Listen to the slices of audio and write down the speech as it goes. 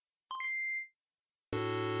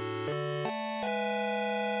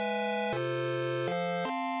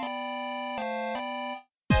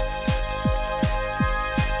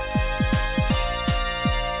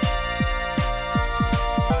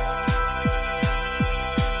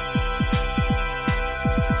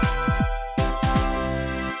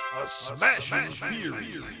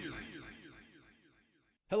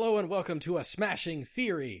Hello and welcome to A Smashing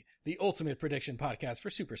Theory, the ultimate prediction podcast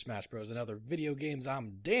for Super Smash Bros. And other video games.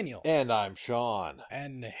 I'm Daniel. And I'm Sean.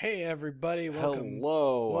 And hey everybody, welcome.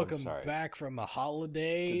 Hello. Welcome back from a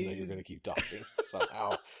holiday. Didn't know you were going to keep talking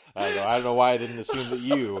somehow. I don't know why I didn't assume that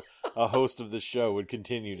you, a host of this show, would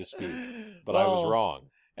continue to speak. But I was wrong.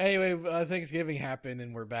 Anyway, Thanksgiving happened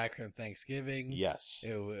and we're back from Thanksgiving. Yes.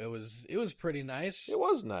 It was pretty nice. It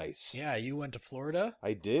was nice. Yeah, you went to Florida?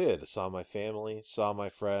 I did. Saw my family, saw my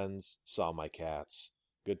friends, saw my cats.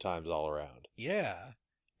 Good times all around. Yeah.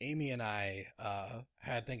 Amy and I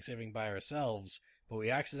had Thanksgiving by ourselves, but we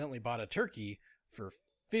accidentally bought a turkey for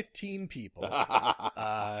 15 people.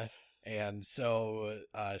 And so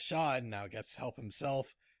Sean now gets to help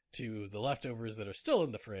himself to the leftovers that are still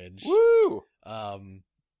in the fridge. Woo!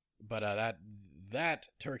 But that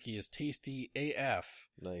turkey is tasty AF.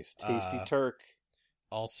 Nice, tasty turk.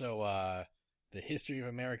 Also, the history of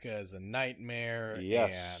America is a nightmare.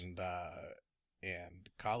 Yes. And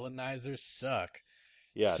colonizers suck.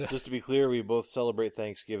 Yeah, So, just to be clear, we both celebrate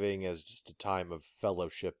Thanksgiving as just a time of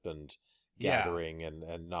fellowship and gathering,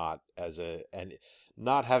 and not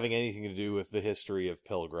not having anything to do with the history of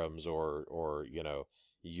pilgrims or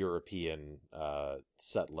European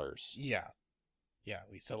settlers. Yeah,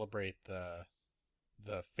 we celebrate the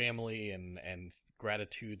family and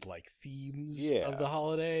gratitude like themes of the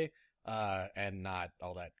holiday, and not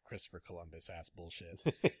all that Christopher Columbus ass bullshit.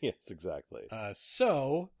 Yes, exactly.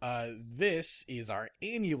 So this is our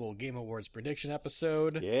annual Game Awards prediction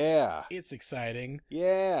episode. Yeah. It's exciting.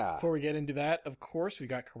 Yeah. Before we get into that, of course, we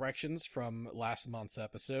got corrections from last month's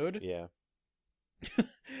episode. Yeah.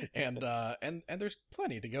 and there's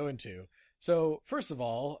plenty to go into. So, first of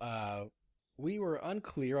all, we were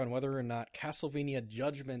unclear on whether or not Castlevania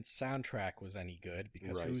Judgment's soundtrack was any good,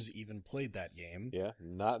 because who's even played that game? Yeah,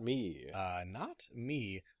 not me. Not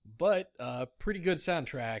me, but pretty good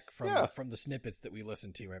soundtrack from the snippets that we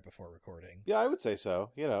listened to right before recording. Yeah, I would say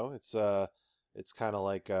so. It's kind of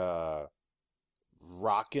like a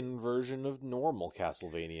rockin' version of normal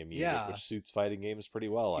Castlevania music, which suits fighting games pretty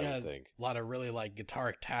well, I would think. A lot of really like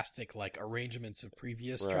guitar-tastic like arrangements of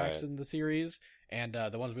previous tracks in the series, and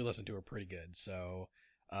the ones we listened to are pretty good. So,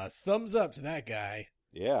 thumbs up to that guy.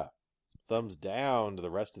 Yeah. Thumbs down to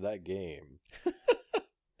the rest of that game.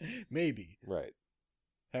 Maybe. Right.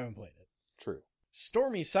 Haven't played it. True.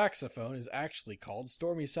 Stormy Saxophone is actually called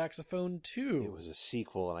Stormy Saxophone 2. It was a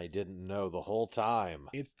sequel, and I didn't know the whole time.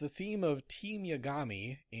 It's the theme of Team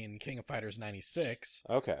Yagami in King of Fighters 96.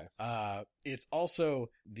 Okay. It's also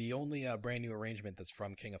the only brand new arrangement that's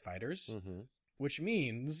from King of Fighters, which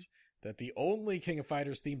means that the only King of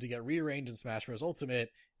Fighters theme to get rearranged in Smash Bros. Ultimate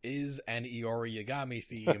is an Iori Yagami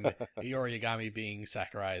theme, Iori Yagami being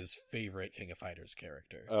Sakurai's favorite King of Fighters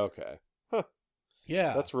character. Okay.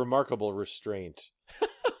 Yeah. That's remarkable restraint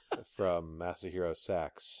from Masahiro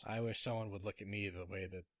Sax. I wish someone would look at me the way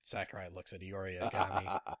that Sakurai looks at Iori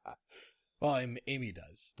Yagami. Well, Amy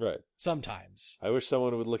does. Right. Sometimes. I wish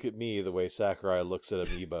someone would look at me the way Sakurai looks at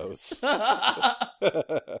amiibos.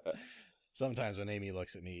 Sometimes when Amy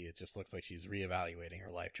looks at me, it just looks like she's reevaluating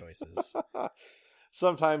her life choices.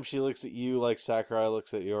 Sometimes she looks at you like Sakurai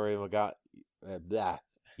looks at Iori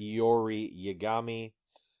Yagami.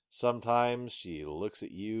 Sometimes she looks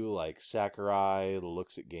at you like Sakurai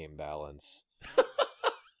looks at Game Balance.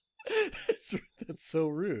 That's so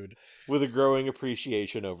rude. With a growing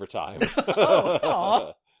appreciation over time.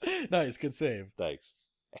 Nice, good save. Thanks.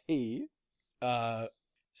 Hey.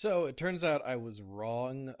 So it turns out I was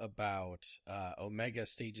wrong about Omega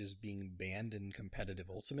stages being banned in competitive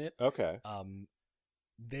Ultimate. Okay.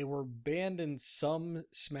 They were banned in some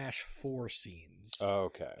Smash 4 scenes.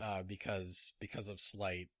 Okay. Because of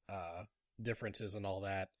slight differences and all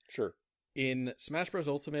that. Sure. In Smash Bros.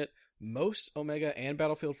 Ultimate, most Omega and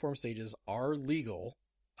Battlefield Form stages are legal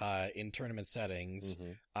in tournament settings,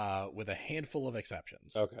 with a handful of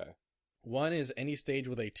exceptions. Okay. One is any stage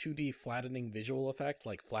with a 2D flattening visual effect,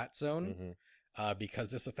 like Flat Zone,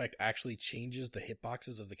 because this effect actually changes the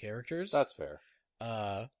hitboxes of the characters. That's fair.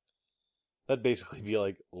 That'd basically be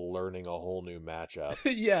like learning a whole new matchup.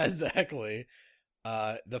 Yeah, exactly.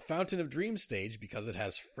 The Fountain of Dreams stage, because it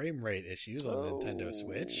has frame rate issues on Nintendo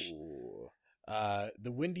Switch.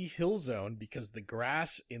 The Windy Hill Zone, because the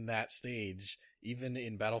grass in that stage, even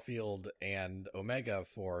in Battlefield and Omega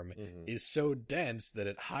form, is so dense that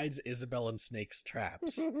it hides Isabelle and Snake's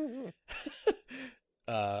traps.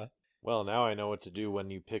 Well, now I know what to do when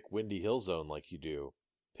you pick Windy Hill Zone like you do.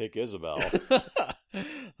 Pick Isabelle.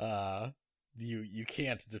 you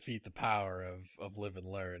can't defeat the power of live and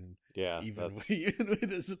learn. Yeah, even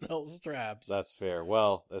with Isabel's straps. That's fair.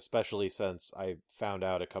 Well, especially since I found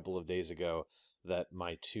out a couple of days ago that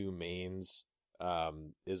my two mains,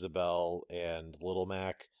 Isabel and Little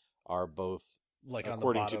Mac, are both, like,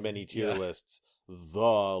 according to many tier lists, the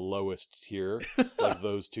lowest tier. Like,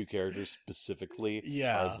 those two characters specifically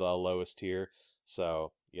are the lowest tier.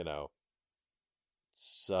 So,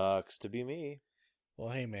 sucks to be me. Well,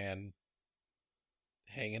 hey, man.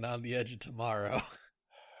 Hanging on the edge of tomorrow.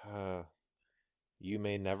 You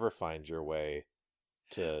may never find your way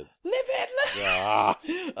to live it.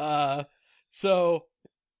 Also,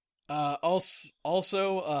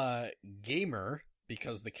 gamer,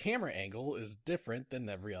 because the camera angle is different than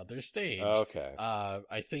every other stage. Okay.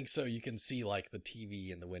 I think so. You can see like the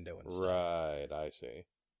TV in the window and stuff. Right, I see.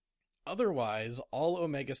 Otherwise, all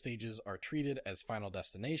Omega stages are treated as Final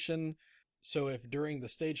Destination. So if during the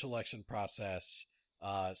stage selection process,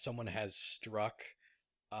 someone has struck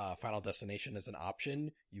Final Destination as an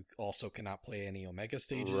option, you also cannot play any Omega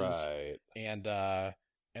stages. Right. And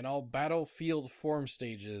all Battlefield form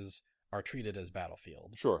stages are treated as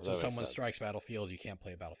Battlefield. Sure. So someone strikes Battlefield, you can't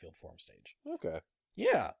play a Battlefield form stage. Okay.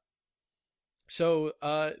 Yeah. So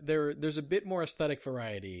there's a bit more aesthetic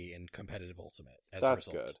variety in competitive Ultimate as a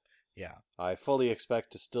result. That's good. Yeah. I fully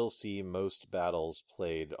expect to still see most battles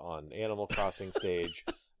played on Animal Crossing stage,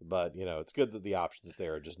 but it's good that the option's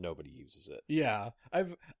there, just nobody uses it. Yeah.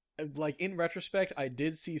 I've like, in retrospect, I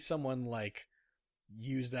did see someone like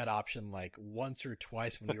use that option like once or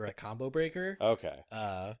twice when we were at Combo Breaker. Okay.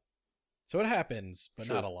 So it happens, but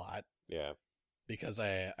Sure. not a lot. Yeah. Because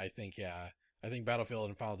I think Battlefield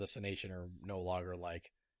and Final Destination are no longer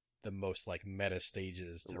like the most like meta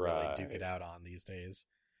stages to really duke it out on these days.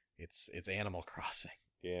 It's Animal Crossing.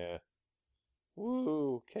 Yeah.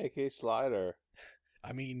 Woo, KK Slider.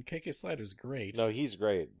 I mean, KK Slider's great. No, he's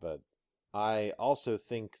great, but I also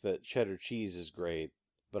think that cheddar cheese is great,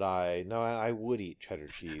 but I would eat cheddar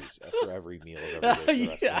cheese for every meal of every day for the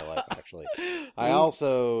rest of my life, actually. I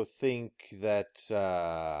also think that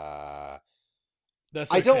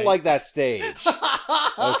That's I don't like that stage.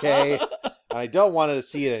 Okay? I don't want to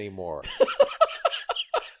see it anymore.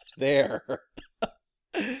 There.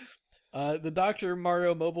 The Dr.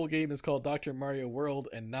 Mario mobile game is called Dr. Mario World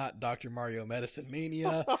and not Dr. Mario Medicine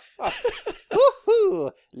Mania.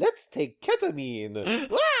 Woohoo! Let's take ketamine.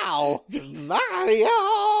 Wow! Mario!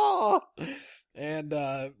 And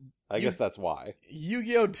I guess that's why.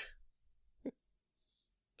 Yu-Gi-Oh!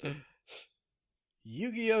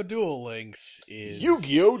 Duel Links is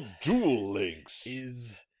Yu-Gi-Oh! Duel Links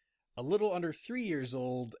is a little under 3 years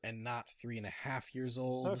old and not 3.5 years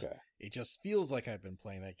old. Okay. It just feels like I've been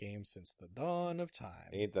playing that game since the dawn of time.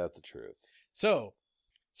 Ain't that the truth? So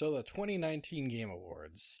the 2019 Game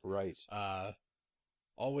Awards. Right.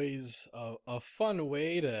 Always a fun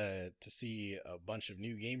way to see a bunch of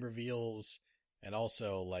new game reveals, and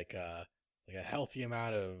also like a healthy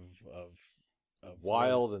amount of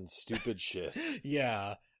wild and stupid shit.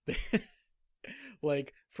 Yeah.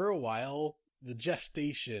 Like, for a while, the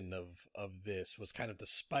gestation of this was kind of the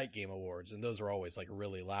Spike Game Awards, and those were always like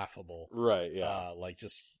really laughable. Right, yeah. Like,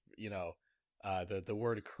 just, the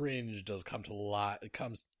word cringe does come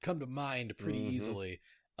to mind pretty easily.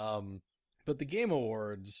 But the Game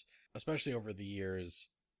Awards, especially over the years,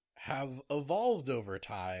 have evolved over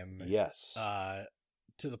time. Yes.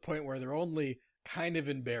 To the point where they're only kind of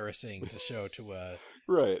embarrassing to show to a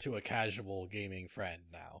to a casual gaming friend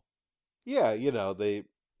now. Yeah,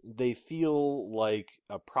 they feel like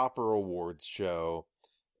a proper awards show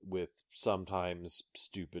with sometimes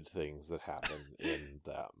stupid things that happen in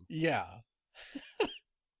them. Yeah.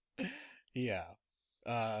 Yeah.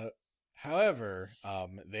 However,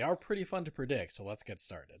 they are pretty fun to predict, so let's get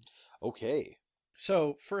started. Okay.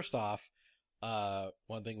 So, first off,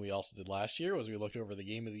 one thing we also did last year was we looked over the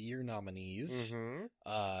Game of the Year nominees.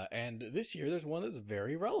 And this year there's one that's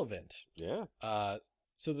very relevant. Yeah.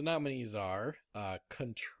 So the nominees are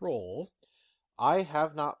Control. I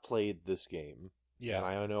have not played this game. Yeah. And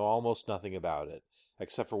I know almost nothing about it,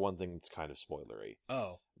 except for one thing that's kind of spoilery.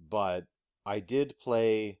 Oh. But I did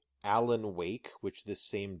play Alan Wake, which this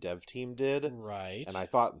same dev team did. Right. And I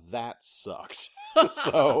thought that sucked.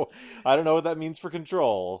 So, I don't know what that means for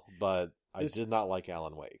Control, but I did not like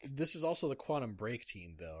Alan Wake. This is also the Quantum Break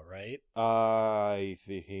team, though, right? I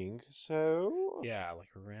think so. Yeah, like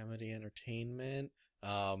Remedy Entertainment.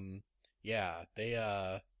 Yeah, they,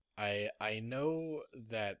 I know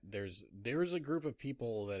that there's a group of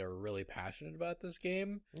people that are really passionate about this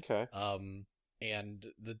game. Okay. And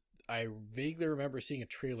I vaguely remember seeing a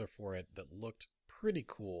trailer for it that looked pretty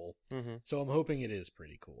cool. Mm-hmm. So I'm hoping it is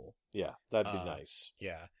pretty cool. Yeah, that'd be nice.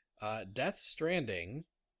 Yeah. Death Stranding.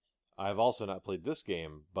 I've also not played this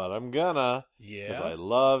game, but I'm gonna. Yeah. Because I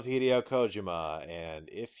love Hideo Kojima, and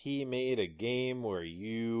if he made a game where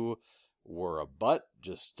you were a butt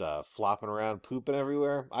just flopping around, pooping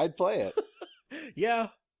everywhere, I'd play it. Yeah.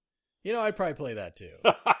 I'd probably play that too.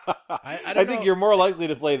 I think know. you're more likely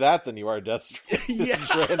to play that than you are Death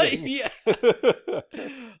Stranding. Yeah.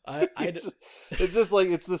 It's just like,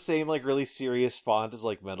 it's the same like really serious font as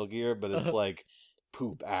like Metal Gear, but it's like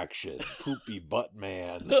poop action, poopy butt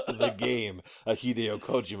man, the game, a Hideo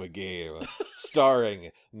Kojima game, starring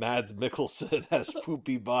Mads Mikkelsen as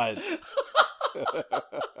poopy butt.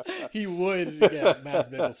 He would get Mads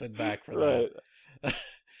Mikkelsen back for that.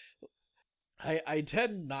 I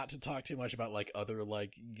tend not to talk too much about like other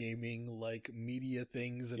like gaming like media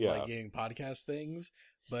things and like gaming podcast things,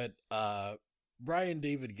 but Brian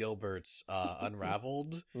David Gilbert's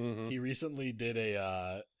Unraveled, he recently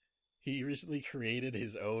created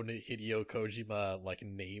his own Hideo Kojima like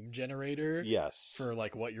name generator. Yes. For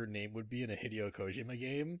like what your name would be in a Hideo Kojima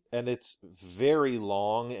game. And it's very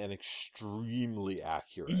long and extremely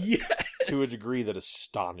accurate. Yes. To a degree that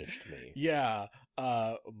astonished me. Yeah.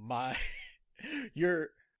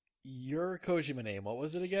 Your Kojima name, what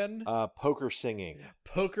was it again? Poker Singing.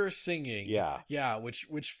 Poker Singing. Yeah. Yeah,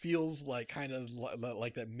 which feels like kind of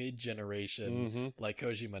like that mid-generation like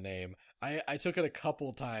Kojima name. I took it a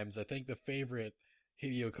couple times. I think the favorite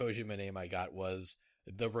Hideo Kojima name I got was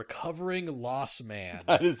the Recovering Lost Man.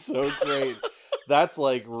 That is so great. That's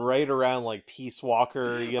like right around like Peace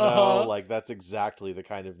Walker, you know? Like that's exactly the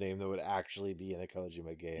kind of name that would actually be in a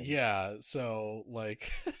Kojima game. Yeah, so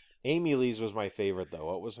like Amy Lee's was my favorite though.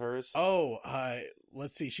 What was hers? Oh,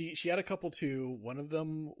 let's see. She had a couple too. One of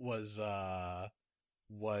them was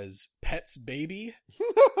Pet's Baby.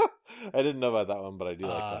 I didn't know about that one, but I do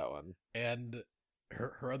like that one. And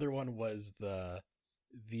her other one was the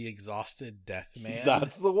Exhausted Death Man.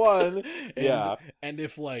 That's the one. Yeah. And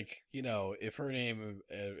if like, if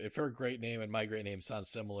her great name and my great name sound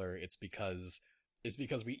similar, it's because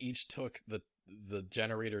we each took the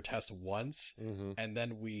generator test once, and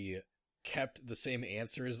then we kept the same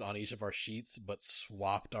answers on each of our sheets, but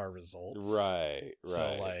swapped our results. Right.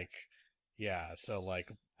 So like, yeah. So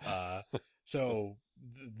like, so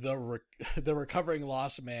the Recovering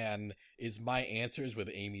Lost Man is my answers with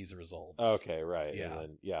Amy's results. Okay. Right. Yeah.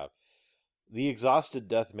 And then, the Exhausted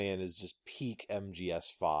Death Man is just peak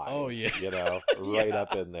MGS5. Oh yeah. Right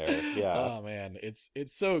up in there. Yeah. Oh man, it's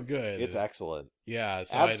so good. It's excellent. Yeah.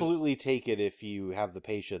 So absolutely take it if you have the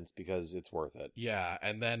patience because it's worth it. Yeah,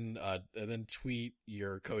 and then tweet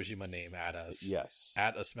your Kojima name at us. Yes.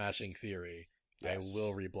 At A Smashing Theory. Yes. I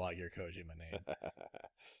will reblog your Kojima name.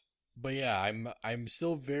 But yeah, I'm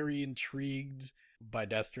still very intrigued by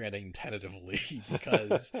Death Stranding tentatively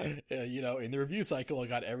because in the review cycle I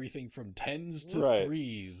got everything from 10s to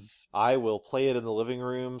 3s. I will play it in the living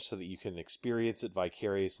room so that you can experience it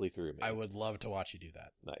vicariously through me. I would love to watch you do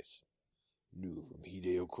that. Nice. New from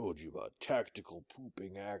Hideo Kojima, tactical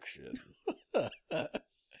pooping action.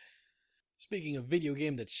 Speaking of video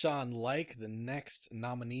game that Sean liked, the next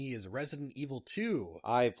nominee is Resident Evil 2.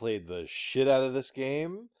 I played the shit out of this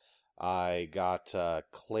game. I got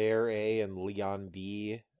Claire A and Leon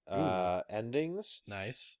B endings.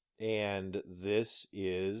 Nice. And this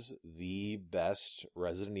is the best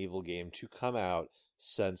Resident Evil game to come out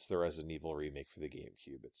since the Resident Evil remake for the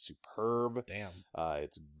GameCube. It's superb. Damn.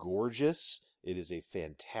 It's gorgeous. It is a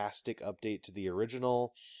fantastic update to the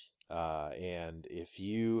original. And if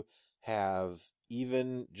you have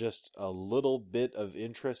even just a little bit of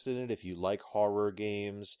interest in it, if you like horror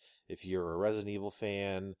games, if you're a Resident Evil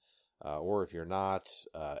fan, or if you're not,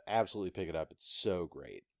 absolutely pick it up. It's so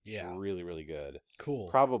great. Yeah. It's really, really good. Cool.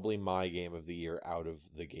 Probably my game of the year out of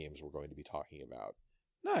the games we're going to be talking about.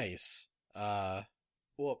 Nice. Well,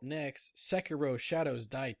 up next, Sekiro Shadows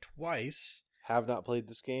Die Twice. Have not played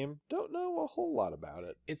this game. Don't know a whole lot about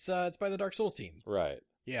it. It's by the Dark Souls team. Right.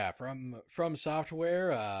 Yeah, from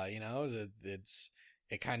Software,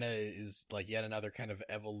 it kind of is like yet another kind of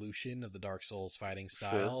evolution of the Dark Souls fighting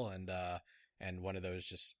style. Sure. And one of those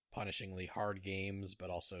just punishingly hard games,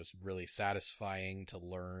 but also really satisfying to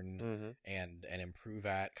learn and improve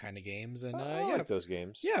at kind of games. And I like those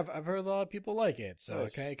games. Yeah, I've heard a lot of people like it, so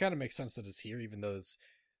nice. it kind of makes sense that it's here, even though it's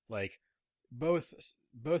like both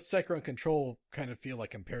Sekiro and Control kind of feel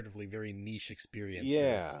like comparatively very niche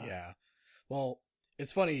experiences. Yeah. Well,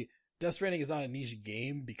 it's funny. Death Stranding is not a niche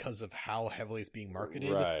game because of how heavily it's being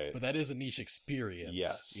marketed, but that is a niche experience.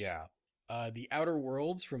 Yes. Yeah. The Outer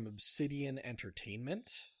Worlds from Obsidian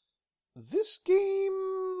Entertainment. This game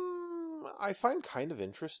I find kind of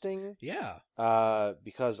interesting. Yeah.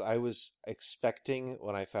 Because I was expecting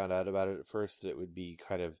when I found out about it at first that it would be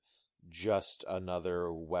kind of just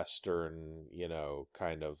another Western,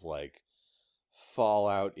 kind of like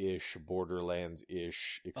Fallout-ish,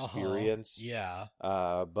 Borderlands-ish experience. Yeah.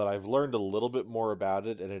 But I've learned a little bit more about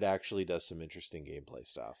it, and it actually does some interesting gameplay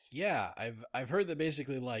stuff. Yeah, I've heard that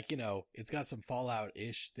basically, like, it's got some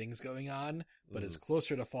Fallout-ish things going on, but it's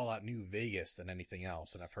closer to Fallout New Vegas than anything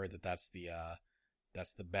else, and I've heard that that's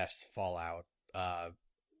the best Fallout of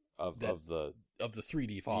the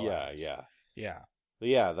 3D Fallouts. Yeah. But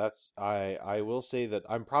yeah, I will say that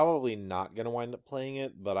I'm probably not going to wind up playing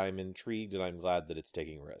it, but I'm intrigued and I'm glad that it's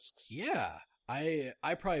taking risks. Yeah. I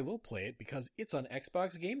probably will play it because it's on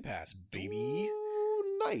Xbox Game Pass, baby.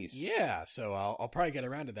 Ooh, nice. Yeah, so I'll probably get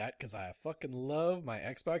around to that because I fucking love my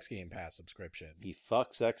Xbox Game Pass subscription. He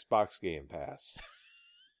fucks Xbox Game Pass.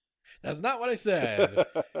 That's not what I said.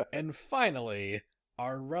 And finally,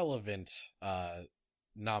 our relevant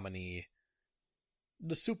nominee,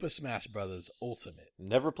 the Super Smash Bros. Ultimate.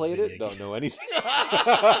 Never played it, don't know anything.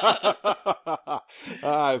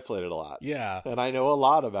 I've played it a lot. Yeah. And I know a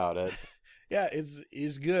lot about it. Yeah,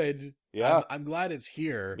 it's good. Yeah. I'm glad it's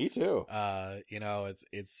here. Me too.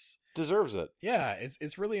 It's deserves it. Yeah,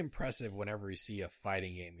 it's really impressive whenever you see a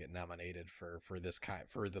fighting game get nominated for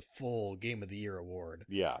the full Game of the Year award.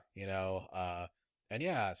 Yeah. And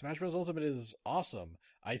yeah, Smash Bros. Ultimate is awesome.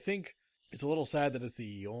 I think it's a little sad that it's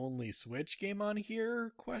the only Switch game on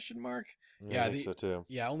here, ? Yeah, I think so too.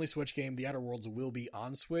 Yeah, only Switch game. The Outer Worlds will be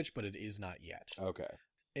on Switch, but it is not yet. Okay.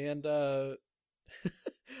 And, although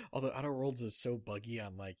Outer Worlds is so buggy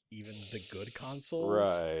on, like, even the good consoles.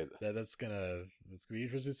 Right. That's gonna be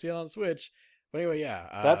interesting to see it on Switch. But anyway,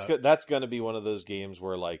 yeah. That's gonna be one of those games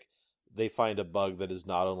where, like, they find a bug that is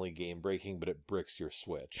not only game breaking, but it bricks your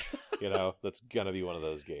Switch. That's gonna be one of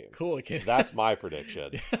those games. Cool. Okay. That's my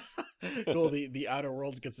prediction. Cool. The Outer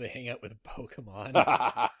Worlds gets to hang out with Pokemon.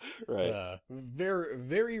 Right. Very,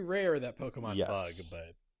 very rare that Pokemon bug, Yes.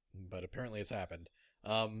 but apparently it's happened.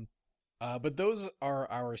 But those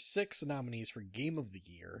are our 6 nominees for Game of the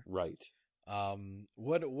Year. Right.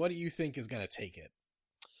 What do you think is gonna take it?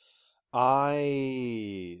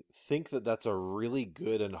 I think that's a really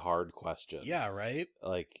good and hard question. Yeah, right?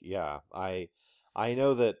 Like, yeah, I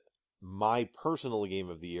know that my personal Game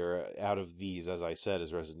of the Year out of these, as I said,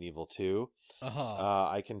 is Resident Evil 2.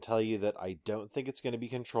 I can tell you that I don't think it's going to be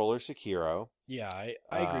Control or Sekiro. Yeah, I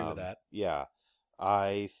agree with that. Yeah.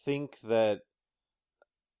 I think that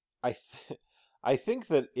I think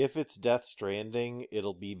that if it's Death Stranding,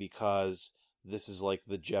 it'll be because this is like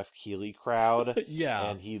the Jeff Keighley crowd. Yeah.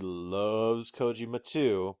 And he loves Kojima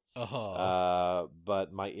too.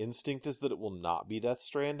 But my instinct is that it will not be Death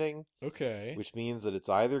Stranding. Okay. Which means that it's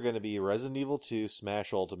either going to be Resident Evil 2,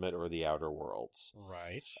 Smash Ultimate, or The Outer Worlds.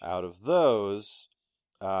 Right. Out of those,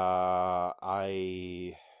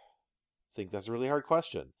 I think that's a really hard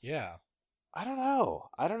question. Yeah. I don't know.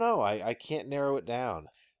 I can't narrow it down.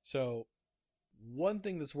 So, one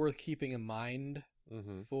thing that's worth keeping in mind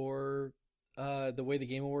for the way the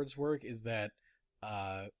Game Awards work is that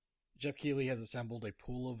Jeff Keighley has assembled a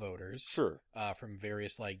pool of voters. Sure. From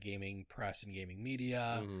various, like, gaming press and gaming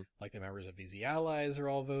media. Like, the members of Easy Allies are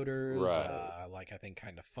all voters. Right. I think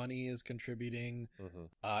Kinda Funny is contributing.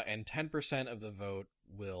 And 10% of the vote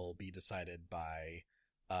will be decided by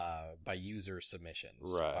user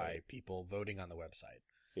submissions. Right. By people voting on the website.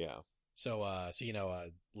 Yeah. So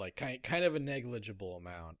like kind of a negligible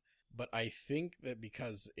amount, but I think that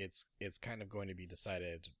because it's kind of going to be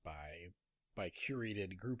decided by a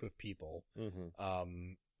curated group of people,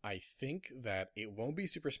 I think that it won't be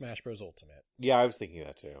Super Smash Bros. Ultimate. Yeah, I was thinking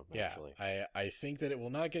that too, actually. Yeah, I think that it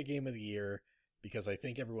will not get Game of the Year because I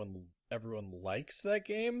think everyone likes that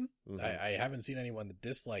game. I haven't seen anyone that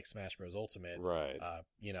dislikes Smash Bros. Ultimate. Right.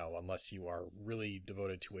 Unless you are really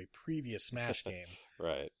devoted to a previous Smash game.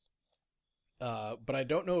 Right. But I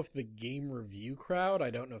don't know if the game review crowd,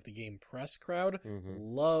 I don't know if the game press crowd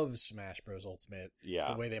loves Smash Bros. Ultimate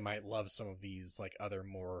the way they might love some of these like other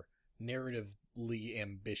more narratively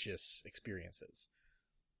ambitious experiences.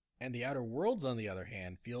 And The Outer Worlds, on the other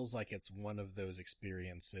hand, feels like it's one of those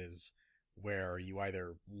experiences where you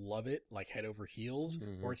either love it like head over heels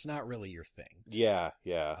or it's not really your thing. Yeah.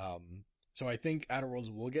 So I think Outer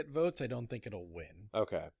Worlds will get votes. I don't think it'll win.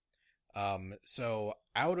 Okay. So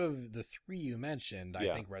out of the 3 you mentioned,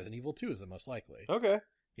 I think Resident Evil 2 is the most likely. Okay.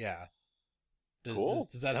 Yeah. Cool.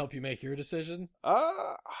 Does that help you make your decision?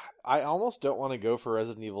 I almost don't want to go for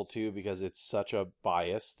Resident Evil 2 because it's such a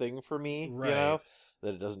biased thing for me, right?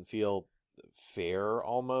 That it doesn't feel fair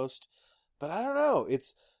almost. But I don't know.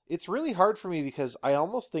 It's really hard for me because I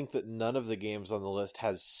almost think that none of the games on the list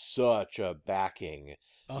has such a backing,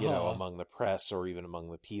 among the press or even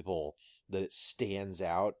among the people, that it stands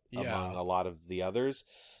out among a lot of the others.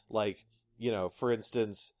 Like, for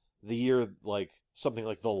instance, the year like something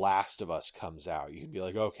like The Last of Us comes out, you can be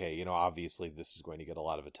like, okay, obviously this is going to get a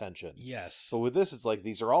lot of attention. Yes. But with this, it's like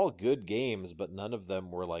these are all good games, but none of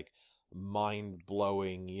them were like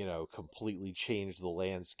mind-blowing, completely changed the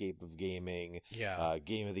landscape of gaming. Yeah.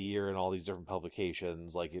 Game of the year and all these different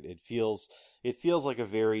publications. Like it feels like a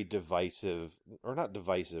very divisive, or not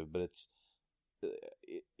divisive, but it's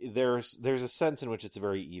there's a sense in which it's a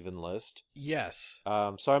very even list. Yes.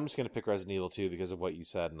 So I'm just going to pick Resident Evil 2 because of what you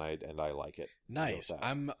said, and I like it. Nice.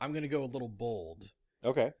 I'm going to go a little bold.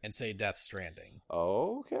 Okay. And say Death Stranding.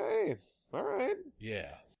 Okay. All right.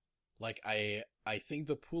 Yeah. Like I think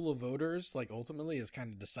the pool of voters, like, ultimately is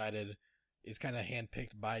kind of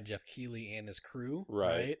handpicked by Jeff Keighley and his crew,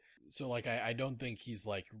 right? So like I don't think he's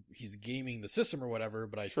gaming the system or whatever,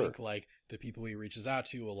 but I think like the people he reaches out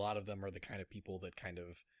to, a lot of them are the kind of people that kind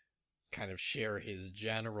of share his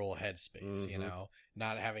general headspace,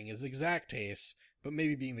 not having his exact tastes, but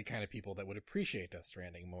maybe being the kind of people that would appreciate Death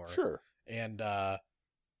Stranding more. Sure. And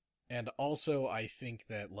also I think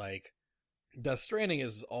that like Death Stranding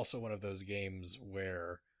is also one of those games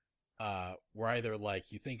where either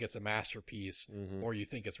like you think it's a masterpiece or you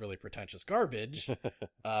think it's really pretentious garbage,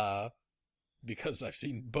 because I've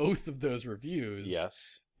seen both of those reviews.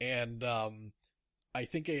 Yes. And I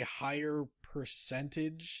think a higher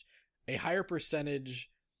percentage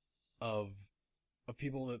of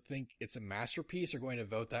people that think it's a masterpiece are going to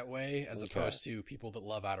vote that way, as opposed to people that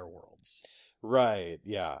love Outer Worlds. Right.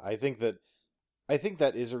 Yeah. I think that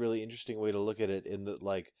is a really interesting way to look at it, in that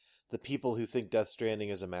like the people who think Death Stranding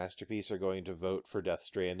is a masterpiece are going to vote for Death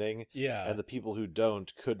Stranding. Yeah. And the people who don't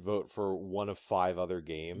could vote for one of 5 other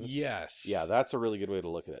games. Yes. Yeah, that's a really good way to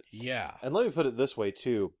look at it. Yeah. And let me put it this way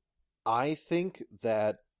too. I think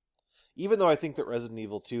that even though I think that Resident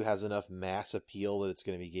Evil 2 has enough mass appeal that it's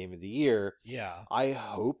going to be Game of the Year, I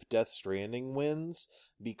hope Death Stranding wins,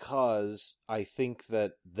 because I think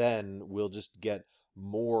that then we'll just get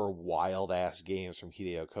more wild-ass games from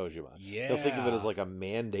Hideo Kojima. Yeah. They'll think of it as like a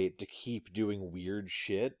mandate to keep doing weird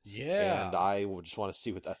shit. Yeah. And I just want to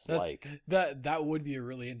see what that's like. That would be a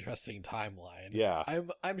really interesting timeline. Yeah.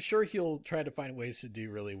 I'm sure he'll try to find ways to do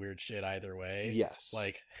really weird shit either way. Yes.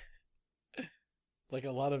 Like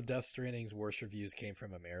a lot of Death Stranding's worst reviews came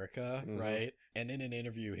from America, right? And in an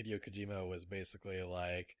interview, Hideo Kojima was basically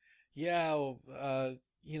like, it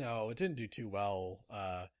didn't do too well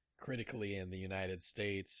critically in the United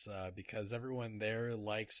States because everyone there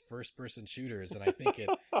likes first-person shooters, and I think it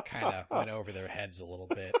kind of went over their heads a little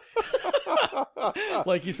bit.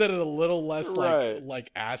 Like, you said it a little less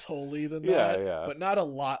like assholey than that, but not a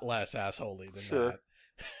lot less assholey than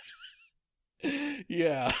that.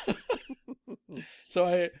 Yeah.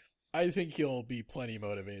 So I think he'll be plenty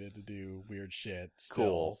motivated to do weird shit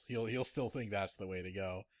still. Cool. He'll still think that's the way to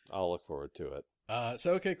go. I'll look forward to it.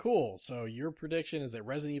 Okay, cool. So your prediction is that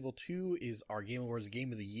Resident Evil 2 is our Game Awards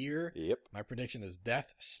Game of the Year. Yep. My prediction is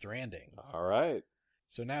Death Stranding. All right.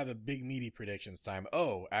 So now the big meaty predictions time.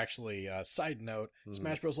 Oh, actually, side note,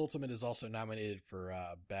 Smash Bros. Ultimate is also nominated for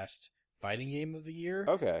Best Fighting Game of the Year.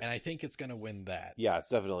 Okay. And I think it's going to win that. Yeah, it's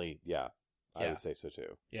definitely, I would say so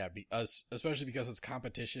too. Yeah, especially because its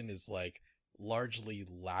competition is like largely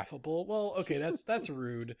laughable. Well, okay, that's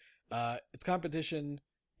rude. Its competition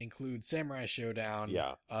includes Samurai Showdown,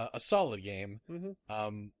 a solid game,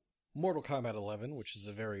 Mortal Kombat 11, which is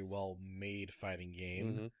a very well-made fighting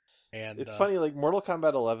game, and it's funny, like Mortal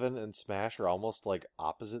Kombat 11 and Smash are almost like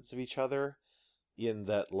opposites of each other, in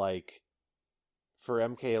that like for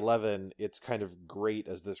MK11, it's kind of great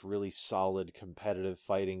as this really solid competitive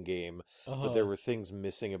fighting game, but there were things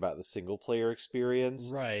missing about the single-player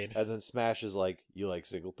experience. Right. And then Smash is like, you like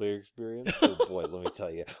single-player experience? Oh boy, let me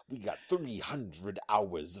tell you, we got 300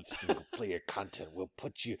 hours of single-player content. We'll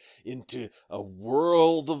put you into a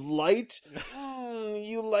world of light.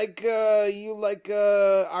 You like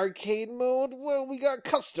arcade mode? Well, we got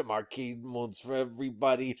custom arcade modes for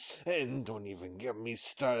everybody. And don't even get me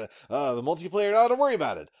started. The multiplayer, don't worry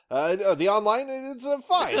about it. The online, it's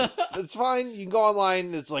fine. It's fine. You can go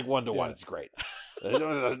online. It's like 1-to-1. It's great.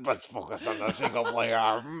 Let's focus on the single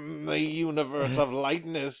player, the universe of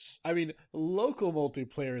lightness. I mean, local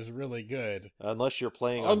multiplayer is really good. Unless you're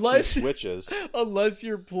playing on 2 switches. Unless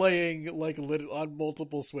you're playing like on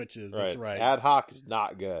multiple switches. That's right. Ad hoc is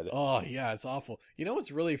not good. Oh, yeah, it's awful. You know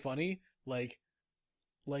what's really funny? Like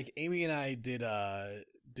Amy and I did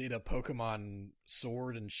did a Pokemon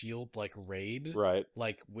Sword and Shield like raid, Right.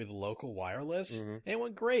 like with local wireless, Mhm. and it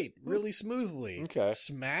went great, really smoothly. Okay.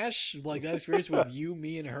 Smash, like that experience with you,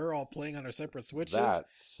 me, and her all playing on our separate Switches.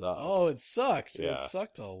 That sucked. Oh, it sucked. Yeah. It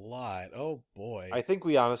sucked a lot. Oh boy. I think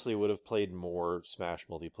we honestly would have played more Smash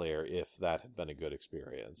multiplayer if that had been a good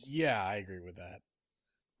experience. Yeah, I agree with that.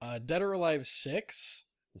 Dead or Alive 6.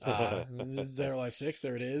 This is Dead or Alive 6.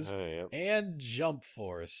 There it is. Yep. And Jump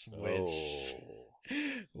Force,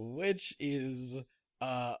 which is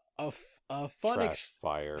a fun Trash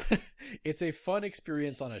fire. it's a fun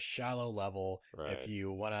experience on a shallow level. Right. If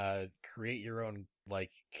you want to create your own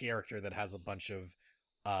like character that has a bunch of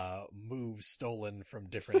moves stolen from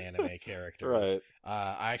different anime characters. Right.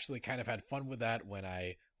 I actually kind of had fun with that when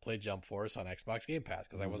I played Jump Force on Xbox Game Pass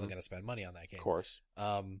because I wasn't going to spend money on that game. Of course.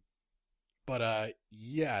 But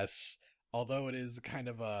yes, although it is kind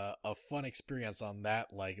of a fun experience on that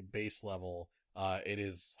like base level, it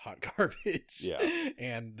is hot garbage. Yeah.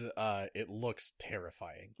 And it looks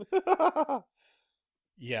terrifying.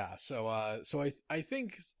 Yeah, so I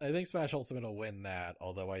think Smash Ultimate will win that,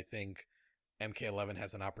 although I think MK11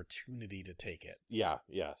 has an opportunity to take it. Yeah,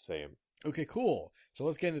 same. Okay, cool. So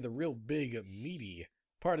let's get into the real big meaty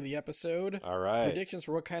part of the episode. All right. Predictions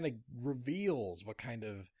for what kind of reveals, what kind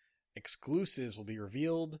of exclusives will be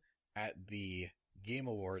revealed at the Game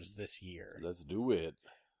Awards this year. Let's do it.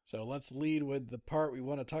 So let's lead with the part we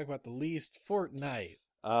want to talk about the least, Fortnite.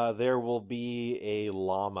 There will be a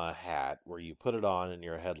llama hat where you put it on and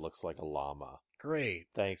your head looks like a llama. Great.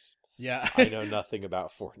 Thanks. Yeah. I know nothing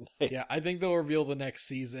about Fortnite. Yeah, I think they'll reveal the next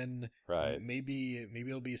season. Right. Maybe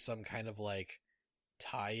it'll be some kind of like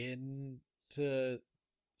tie-in to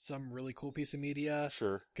some really cool piece of media.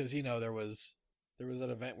 Sure. Because, there was an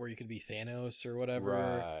event where you could be Thanos or whatever.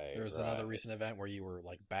 Right. There was another recent event where you were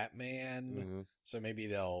like Batman. Mm-hmm. So maybe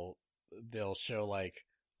they'll show like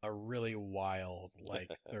a really wild like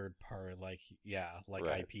third part Right.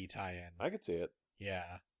 IP tie-in. I could see it.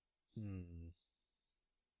 Yeah.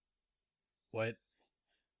 What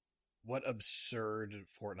absurd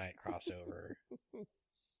Fortnite crossover?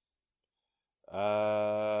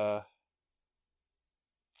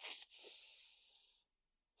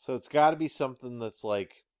 So it's got to be something that's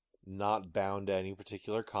like not bound to any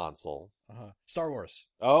particular console. Star Wars.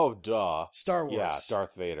 Oh, duh. Star Wars. Yeah,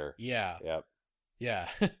 Darth Vader. Yeah. Yep. Yeah.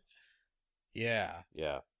 Yeah.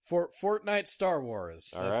 Yeah. Fortnite Star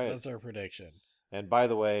Wars. All right. That's our prediction. And by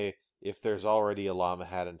the way, if there's already a llama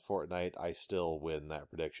hat in Fortnite, I still win that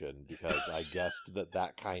prediction because I guessed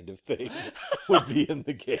that kind of thing would be in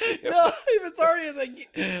the game. No, if it's already in the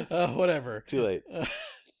game. Whatever. Too late.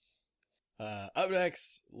 Up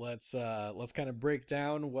next, let's kind of break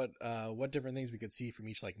down what different things we could see from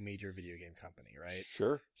each like major video game company, right?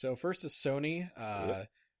 Sure. So first is Sony.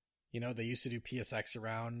 Yep. They used to do PSX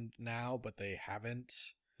around now, but they haven't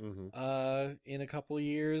Mm-hmm. in a couple of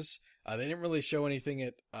years. They didn't really show anything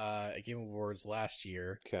at Game Awards last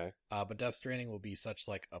year. Okay. But Death Stranding will be such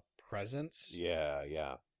like a presence. Yeah.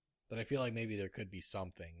 That I feel like maybe there could be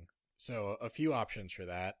something. So a few options for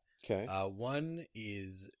that. Okay. One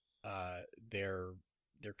is their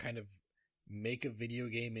kind of make a video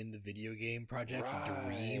game in the video game project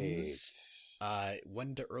Dreams. Went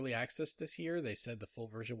into early access this year. They said the full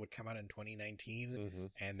version would come out in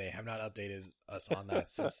 2019, and they have not updated us on that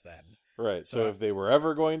since then. Right. So if they were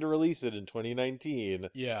ever going to release it in 2019,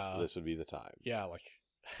 yeah, this would be the time. Yeah, like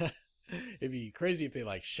it'd be crazy if they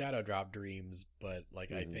like shadow drop Dreams, but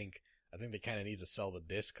like I think they kind of need to sell the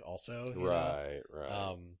disc also. Right.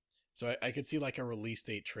 So I could see like a release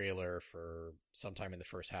date trailer for sometime in the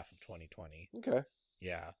first half of 2020. Okay.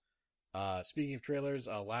 Yeah. Speaking of trailers,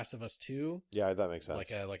 Last of Us 2. Yeah, that makes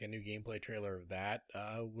sense. Like a new gameplay trailer of that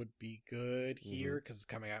would be good here because it's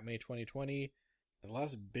coming out May 2020. And the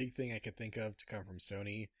last big thing I could think of to come from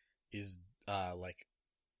Sony is like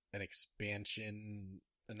an expansion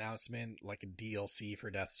announcement, like a DLC for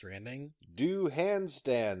Death Stranding. Do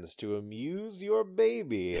handstands to amuse your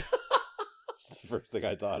baby. That's the first thing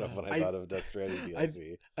I thought of when I thought of Death Stranding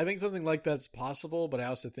DLC. I think something like that's possible, but I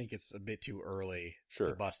also think it's a bit too early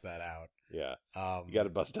to bust that out. Yeah. You got to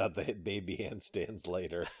bust out the baby handstands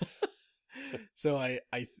later. So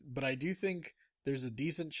but I do think there's a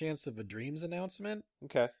decent chance of a Dreams announcement.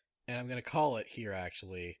 Okay. And I'm going to call it here,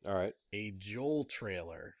 actually. All right. A Joel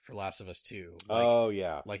trailer for Last of Us 2.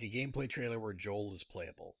 Like a gameplay trailer where Joel is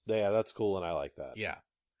playable. Yeah, that's cool, and I like that. Yeah.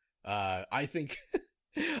 I think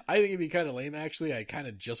it'd be kind of lame, actually. I kind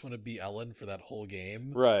of just want to be Ellen for that whole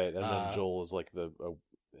game. Right, and then Joel is like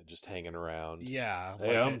just hanging around. Yeah.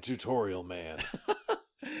 Hey, I'm Tutorial Man.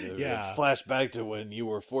 Yeah. It's flashback to when you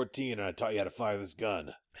were 14 and I taught you how to fire this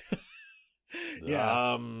gun.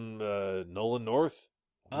 Yeah. Nolan North.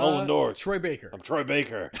 Nolan North. Troy Baker. I'm Troy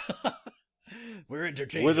Baker. We're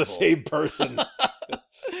interchangeable. We're the same person.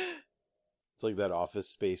 It's like that Office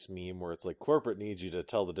Space meme where it's like corporate needs you to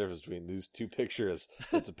tell the difference between these two pictures.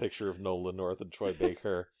 It's a picture of Nolan North and Troy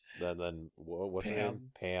Baker. Then what's her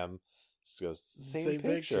name? Pam. Just goes same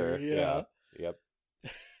picture. Yeah. Yep.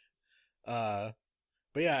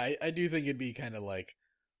 But yeah, I do think it'd be kind of like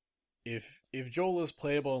if Joel is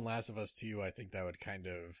playable in Last of Us 2, I think that would kind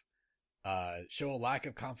of show a lack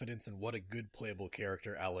of confidence in what a good playable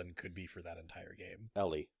character Ellen could be for that entire game.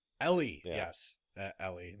 Ellie, yeah. Yes,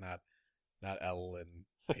 Ellie, not Ellen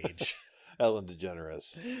Page. Ellen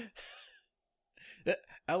DeGeneres.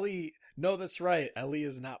 Ellie, no, that's right. Ellie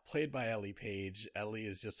is not played by Ellie Page. Ellie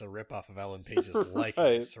is just a ripoff of Ellen Page's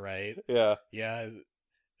likeness, right? Yeah. Yeah.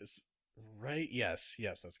 Right? Yes,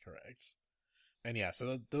 that's correct. And yeah,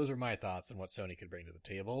 so those are my thoughts on what Sony could bring to the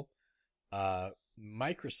table.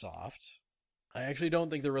 Microsoft, I actually don't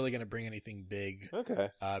think they're really going to bring anything big. Okay.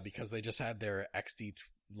 Because they just had their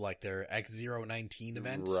their X019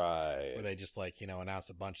 event. Right. Where they just announced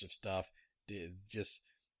a bunch of stuff. Just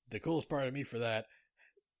the coolest part of me for that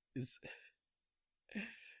is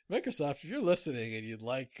Microsoft, if you're listening and you'd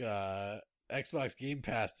like Xbox Game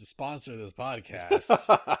Pass to sponsor this podcast,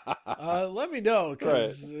 let me know,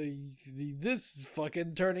 because this is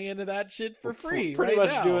fucking turning into that shit for free. Pretty right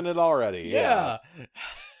much now. doing it already. Yeah.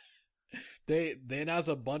 They announced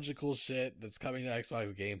a bunch of cool shit that's coming to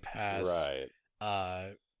Xbox Game Pass.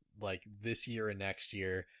 Right. Like this year and next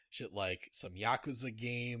year, shit like some Yakuza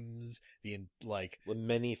games, the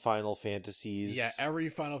many Final Fantasies. Yeah, every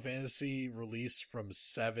Final Fantasy release from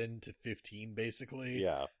 7 to 15, basically.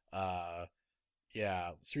 Yeah.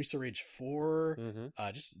 Yeah, Streets of Rage 4. Mm-hmm.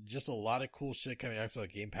 Just a lot of cool shit coming up to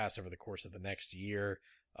Game Pass over the course of the next year,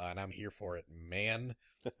 and I'm here for it, man.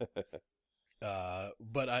 But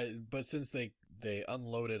since they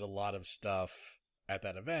unloaded a lot lot at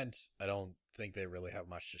that event, I don't think they really have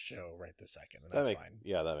much to show right this second, and that's fine.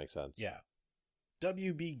 Yeah, that makes sense. Yeah.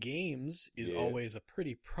 WB Games is always a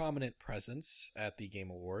pretty prominent presence at the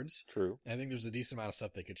Game Awards. True. I think there's a decent amount of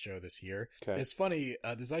stuff they could show this year. Okay. It's funny,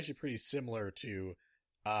 this is actually pretty similar to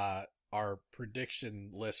our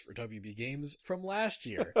prediction list for WB Games from last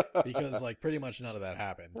year, because pretty much none of that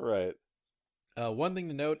happened. Right. One thing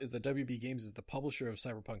to note is that WB Games is the publisher of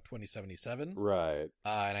Cyberpunk 2077. Right.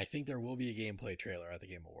 And I think there will be a gameplay trailer at the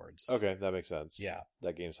Game Awards. Okay, that makes sense. Yeah.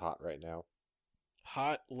 That game's hot right now.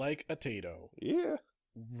 Hot like a tato. Yeah.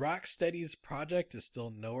 Rocksteady's project is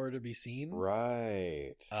still nowhere to be seen.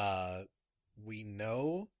 Right. We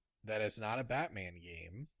know that it's not a Batman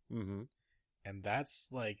game. Mm-hmm. And that's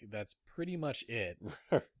pretty much it.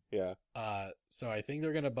 Yeah. So I think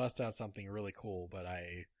they're gonna bust out something really cool, but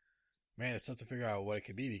it's tough to figure out what it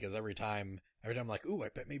could be, because every time I'm like, ooh, I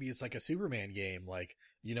bet maybe it's like a Superman game. A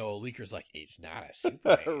leaker's like, it's not a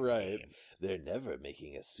Superman right. game. They're never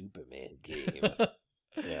making a Superman game.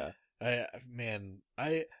 Yeah.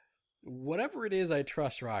 Whatever it is, I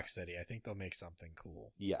trust Rocksteady. I think they'll make something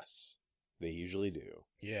cool. Yes. They usually do.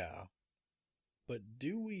 Yeah. But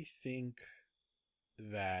do we think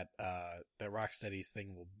that Rocksteady's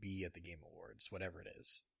thing will be at the Game Awards, whatever it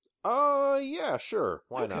is? Yeah, sure.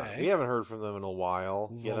 Why not? We haven't heard from them in a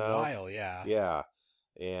while, yeah. Yeah.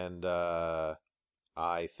 And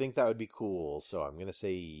I think that would be cool, so I'm going to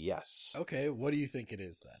say yes. Okay, what do you think it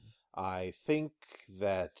is then? I think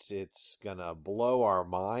that it's going to blow our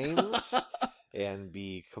minds and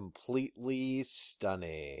be completely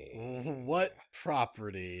stunning. What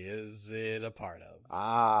property is it a part of?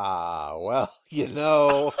 Well,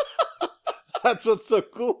 that's what's so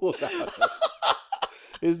cool about it.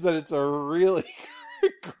 Is that it's a really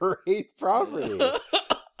great property.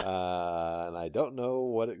 And I don't know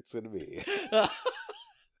what it's going to be.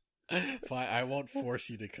 Fine, I won't force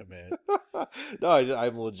you to commit. No,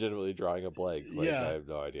 I'm legitimately drawing a blank. I have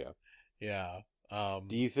no idea. Yeah.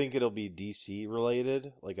 Do you think it'll be DC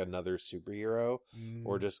related, like another superhero?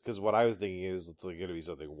 Or just, because what I was thinking is it's going to be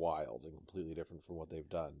something wild and completely different from what they've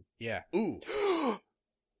done. Yeah. Ooh.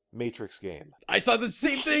 Matrix game. I saw the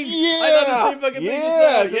same thing. Yeah, I thought the same fucking thing just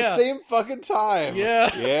now. The same fucking time.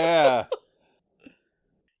 Yeah. Yeah.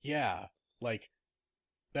 Yeah. Like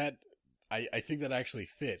that. I think that actually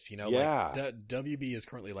fits. Yeah. WB is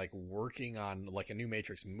currently working on a new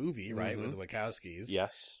Matrix movie, right, with the Wachowskis.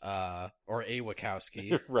 Yes. Or a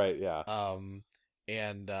Wachowski. Right. Yeah.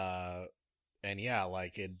 And And yeah,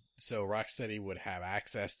 like so Rocksteady would have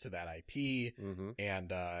access to that IP,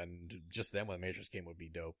 and just them with a Matrix game would be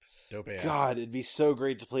dope. Dope AF. God, it'd be so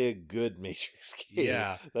great to play a good Matrix game.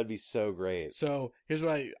 Yeah. That'd be so great. So here's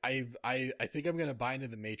what I think I'm gonna buy into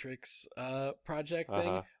the Matrix project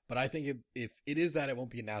thing, but I think if it is that, it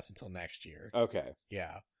won't be announced until next year. Okay.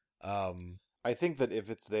 Yeah. I think that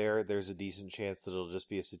if it's there's a decent chance that it'll just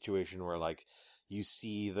be a situation where, like, you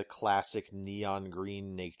see the classic neon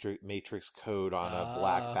green Matrix code on a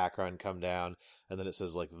black background come down, and then it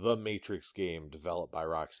says, like, the Matrix game developed by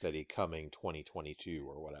Rocksteady coming 2022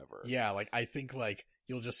 or whatever. Yeah, like, I think, like,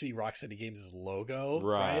 you'll just see Rocksteady Games' logo,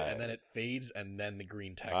 right? And then it fades, and then the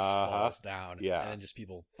green text falls down. Yeah. And then just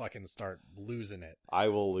people fucking start losing it. I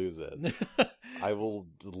will lose it. I will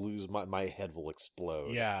lose my head will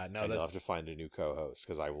explode. Yeah, no, and that's... I'll have to find a new co-host,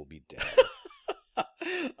 because I will be dead.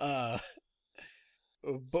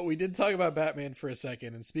 But we did talk about Batman for a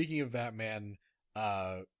second, and speaking of Batman,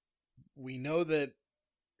 we know that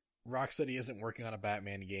Rocksteady isn't working on a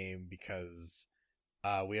Batman game because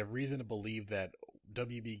we have reason to believe that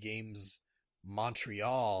WB Games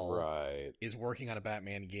Montreal is working on a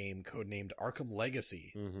Batman game codenamed Arkham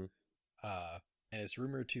Legacy. And it's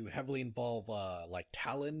rumored to heavily involve like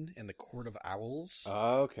Talon and the Court of Owls.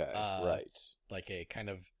 Okay, right. Like a kind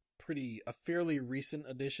of a fairly recent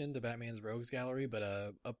addition to Batman's Rogues Gallery, but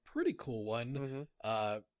a pretty cool one.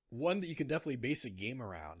 One that you can definitely base a game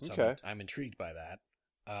around. So I'm intrigued by that.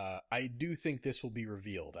 I do think this will be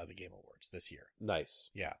revealed at the Game Awards this year. Nice.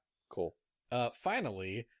 Yeah. Cool.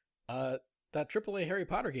 Finally, that AAA Harry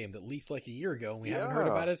Potter game that leaked like a year ago, and we haven't heard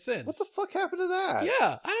about it since. What the fuck happened to that?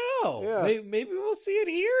 Yeah, I don't know. Yeah. Maybe we'll see it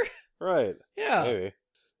here. Right. Yeah.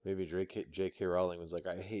 Maybe J.K. Rowling was like,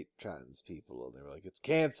 I hate trans people. And they were like, it's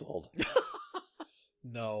canceled.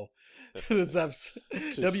 No. That's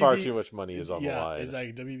far too much money is on the line. Yeah,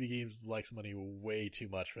 exactly. WB Games likes money way too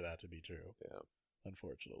much for that to be true. Yeah.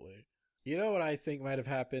 Unfortunately. You know what I think might have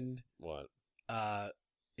happened? What?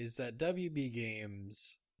 Is that WB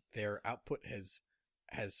Games, their output has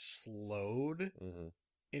slowed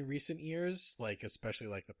in recent years, like especially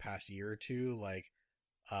like the past year or two, like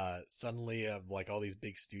suddenly of like all these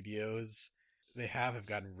big studios they have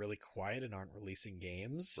gotten really quiet and aren't releasing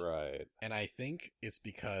games. Right. And I think it's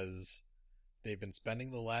because they've been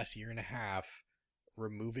spending the last year and a half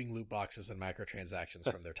removing loot boxes and microtransactions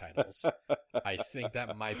from their titles. I think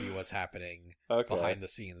that might be what's happening behind the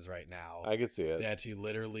scenes right now. I can see it. They had to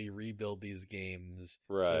literally rebuild these games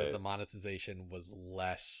so that the monetization was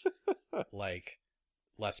less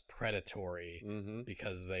less predatory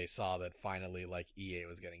because they saw that finally like EA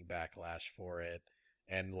was getting backlash for it,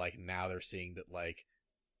 and like now they're seeing that like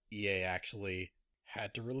EA actually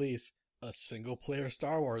had to release a single player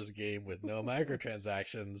Star Wars game with no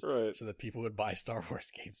microtransactions so that people would buy Star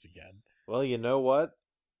Wars games again. Well, you know what?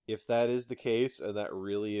 If that is the case, and that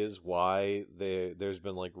really is why there's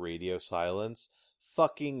been like radio silence,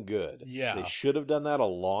 fucking good. Yeah. They should have done that a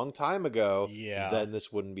long time ago. Yeah. Then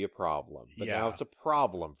this wouldn't be a problem. But now it's a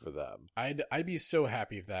problem for them. I'd be so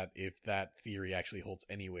happy if that theory actually holds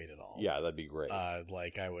any weight at all. Yeah, that'd be great.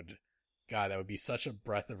 Like I would, God, that would be such a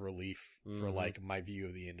breath of relief for like my view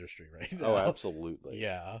of the industry right now. Oh, absolutely.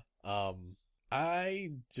 Yeah.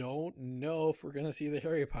 I don't know if we're gonna see the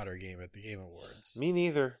Harry Potter game at the Game Awards. Me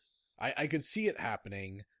neither. I could see it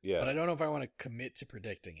happening, but I don't know if I want to commit to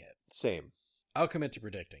predicting it. Same. I'll commit to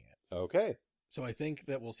predicting it. Okay. So I think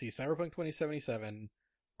that we'll see Cyberpunk 2077,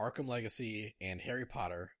 Arkham Legacy, and Harry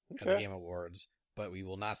Potter at the Game Awards, but we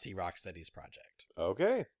will not see Rocksteady's project.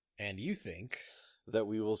 Okay. And you think that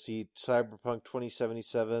we will see Cyberpunk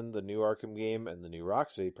 2077, the new Arkham game, and the new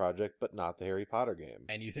Rocksteady project, but not the Harry Potter game.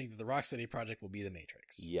 And you think that the Rocksteady project will be The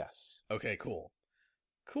Matrix? Yes. Okay, cool.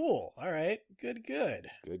 Cool. All right. Good.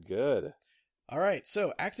 All right.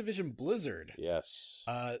 So Activision Blizzard. Yes.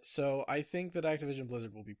 So I think that Activision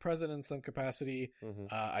Blizzard will be present in some capacity.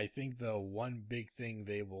 I think the one big thing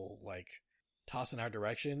they will like toss in our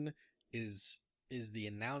direction is the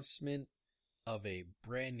announcement of a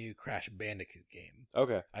brand new Crash Bandicoot game.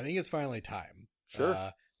 Okay. I think it's finally time.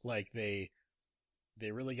 Sure. Like they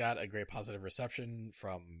really got a great positive reception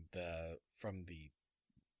from the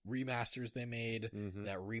remasters they made.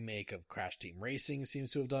 That remake of Crash Team Racing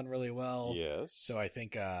seems to have done really well. Yes. So I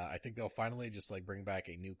think they'll finally just like bring back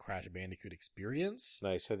a new Crash Bandicoot experience.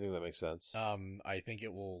 Nice. I think that makes sense. I think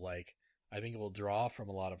it will draw from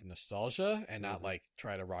a lot of nostalgia and not like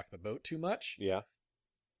try to rock the boat too much. Yeah.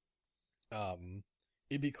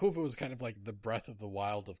 It'd be cool if it was kind of like the Breath of the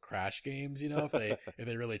Wild of Crash games, you know, if they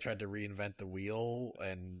really tried to reinvent the wheel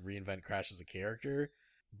and reinvent Crash as a character.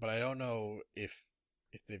 But I don't know if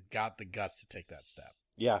they've got the guts to take that step.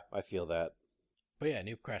 Yeah, I feel that. But yeah,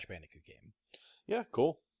 new Crash Bandicoot game. Yeah,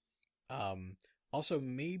 cool. Also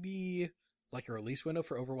maybe like a release window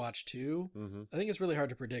for Overwatch 2. Mm-hmm. I think it's really hard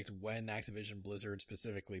to predict when Activision Blizzard,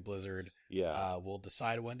 specifically Blizzard, will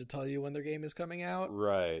decide when to tell you when their game is coming out.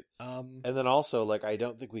 Right. And then also, like, I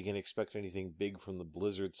don't think we can expect anything big from the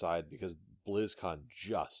Blizzard side because BlizzCon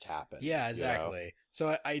just happened. Yeah, exactly.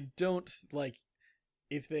 So I don't, like,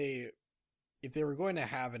 if they were going to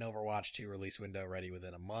have an Overwatch 2 release window ready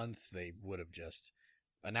within a month, they would have just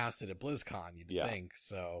announced it at BlizzCon, you'd think.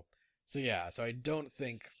 So I don't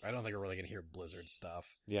think we're really gonna hear Blizzard stuff.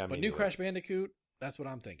 Yeah, but new Crash Bandicoot, that's what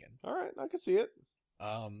I'm thinking. All right, I can see it.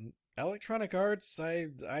 Electronic Arts, I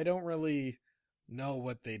don't really know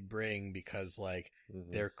what they'd bring because like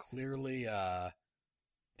they're clearly like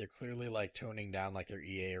toning down like their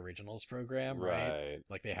EA Originals program, right?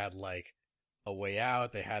 Like they had like A Way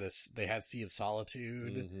Out, they had Sea of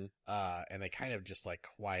Solitude, and they kind of just like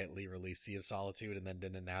quietly released Sea of Solitude and then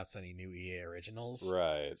didn't announce any new EA Originals.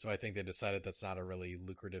 Right. So I think they decided that's not a really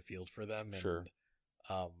lucrative field for them. And, sure.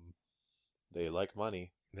 They like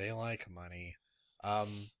money.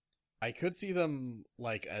 I could see them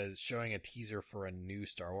like showing a teaser for a new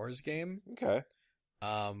Star Wars game. Okay.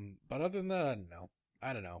 But other than that,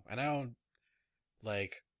 I don't know. And I don't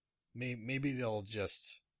like. Maybe they'll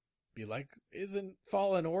just be like, "Isn't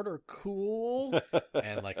Fallen Order cool?"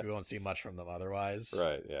 And like we won't see much from them otherwise.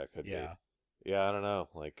 Right? Yeah, could be. Yeah, I don't know.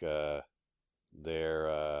 Like,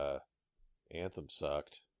 their Anthem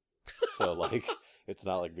sucked, so like, it's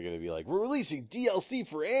not like they're gonna be like, "We're releasing DLC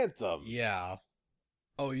for Anthem." Yeah.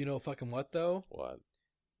 Oh, you know fucking what though? What?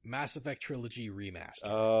 Mass Effect Trilogy Remastered.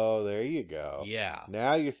 Oh, there you go. Yeah.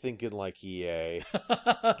 Now you're thinking like EA.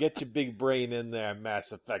 Get your big brain in there,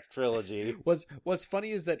 Mass Effect Trilogy. What's funny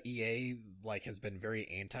is that EA like has been very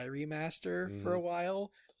anti-remaster for a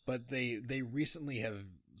while, but they recently have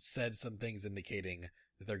said some things indicating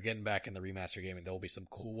that they're getting back in the remaster game and there will be some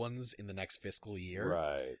cool ones in the next fiscal year.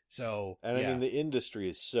 Right. So, and I mean, the industry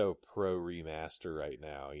is so pro remaster right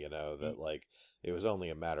now, you know, that like it was only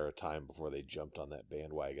a matter of time before they jumped on that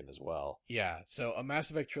bandwagon as well. Yeah. So a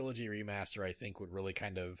Mass Effect Trilogy remaster, I think, would really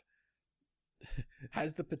kind of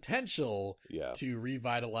has the potential to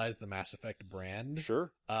revitalize the Mass Effect brand.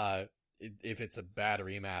 Sure. If it's a bad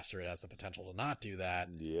remaster, it has the potential to not do that.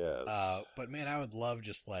 Yes. But man, I would love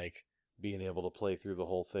just like being able to play through the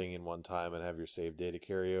whole thing in one time and have your save data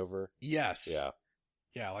carry over. Yes. Yeah.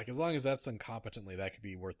 Yeah, like as long as that's done competently, that could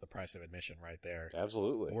be worth the price of admission right there.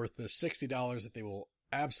 Absolutely. Worth the $60 that they will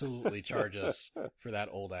absolutely charge us for that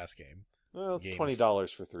old ass game. Well, it's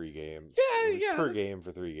 $20 for 3 games. Yeah. Per game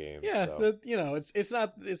for 3 games. Yeah, so.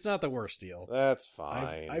 It's not the worst deal. That's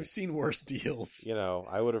fine. I've seen worse deals. You know,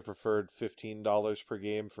 I would have preferred $15 per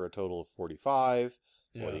game for a total of $45.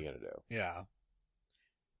 Yeah. What are you gonna do? Yeah.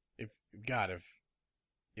 If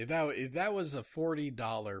that was a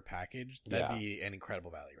 $40 package, that'd be an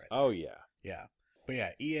incredible value right there. Oh yeah. Yeah. But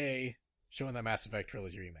yeah, EA showing that Mass Effect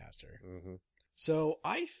Trilogy remaster. Mm-hmm. So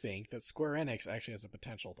I think that Square Enix actually has the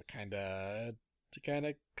potential to kind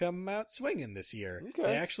of come out swinging this year. Okay.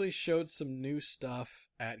 They actually showed some new stuff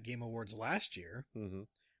at Game Awards last year,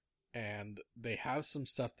 and they have some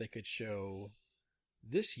stuff they could show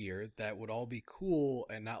this year that would all be cool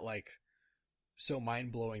and not like so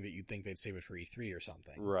mind-blowing that you'd think they'd save it for E3 or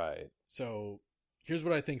something. Right. So here's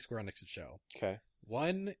what I think Square Enix should show. Okay.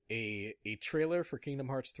 One, a trailer for Kingdom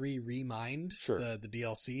Hearts 3 Remind, the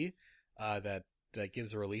DLC, that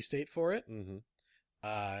gives a release date for it.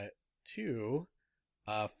 Mm-hmm. Two,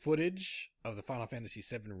 footage of the Final Fantasy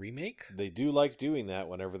VII Remake. They do like doing that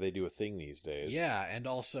whenever they do a thing these days. Yeah, and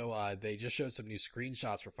also they just showed some new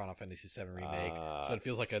screenshots for Final Fantasy VII Remake, so it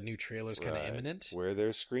feels like a new trailer's kind of imminent. Where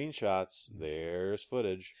there's screenshots, there's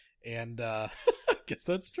footage. And I guess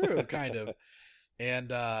that's true, kind of.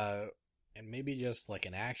 And maybe just like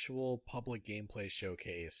an actual public gameplay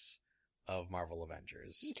showcase of Marvel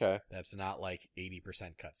Avengers. Okay. That's not like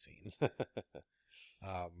 80% cutscene.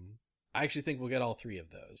 I actually think we'll get all 3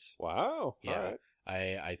 of those. Wow. Yeah. All right.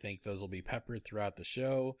 I think those will be peppered throughout the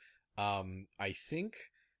show. I think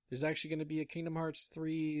there's actually going to be a Kingdom Hearts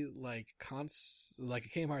 3 like a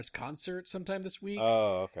Kingdom Hearts concert sometime this week.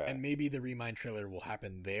 Oh, okay. And maybe the Remind trailer will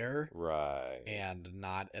happen there. Right. And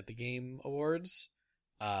not at the Game Awards.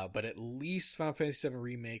 But at least Final Fantasy VII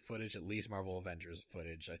Remake footage, at least Marvel Avengers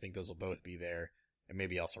footage. I think those will both be there. And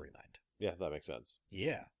maybe also Remind. Yeah, that makes sense.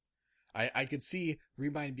 Yeah. I could see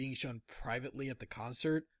Remind being shown privately at the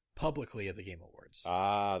concert, publicly at the Game Awards.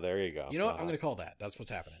 Ah, there you go. You know what? I'm going to call that. That's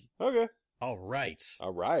what's happening. Okay. All right.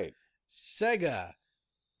 All right. Sega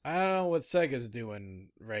I don't know what Sega's doing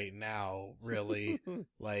right now, really.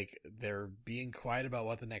 Like, they're being quiet about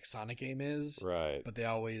what the next Sonic game is, Right. but they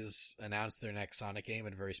always announce their next Sonic game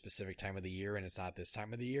at a very specific time of the year, and it's not this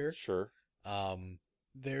time of the year. Sure.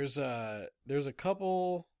 There's a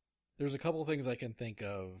couple things I can think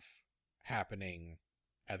of happening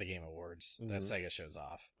at the Game Awards that Sega shows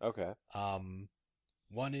off. Okay.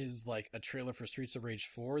 One is like a trailer for Streets of Rage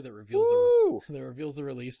 4 that Woo! reveals the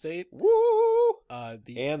release date. Woo!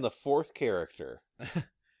 And the fourth character.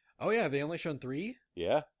 Oh yeah, they only shown 3?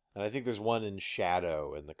 Yeah. And I think there's one in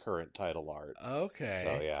shadow in the current title art. Okay.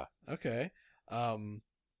 So yeah. Okay. And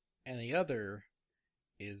the other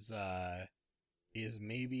is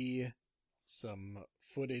maybe some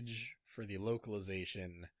footage for the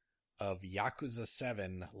localization of Yakuza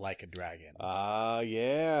 7 Like a Dragon.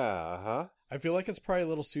 Yeah. Uh-huh. I feel like it's probably a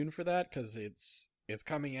little soon for that because it's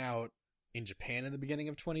coming out in Japan in the beginning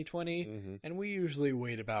of 2020, and we usually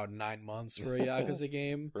wait about 9 months for a Yakuza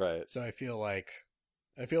game. Right. So I feel like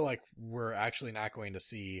we're actually not going to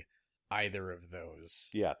see either of those.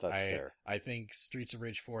 Yeah, that's fair. I think Streets of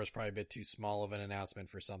Rage 4 is probably a bit too small of an announcement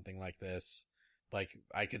for something like this. Like,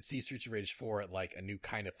 I could see Streets of Rage 4 at, like, a new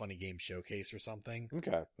kind of funny game showcase or something.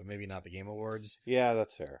 Okay. But maybe not the Game Awards. Yeah,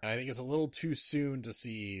 that's fair. And I think it's a little too soon to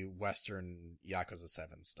see Western Yakuza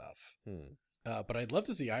 7 stuff. But I'd love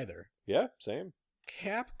to see either. Yeah, same.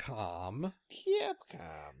 Capcom.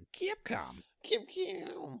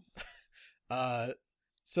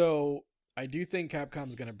 So, I do think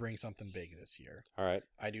Capcom's going to bring something big this year. All right.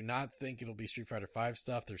 I do not think it'll be Street Fighter V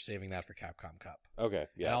stuff. They're saving that for Capcom Cup. Okay,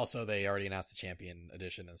 yeah. And also, they already announced the Champion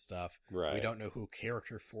Edition and stuff. Right. We don't know who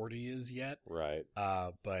Character 40 is yet. Right.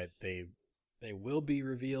 But they will be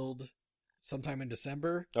revealed sometime in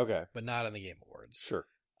December. Okay. But not in the Game Awards. Sure.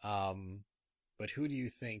 But who do you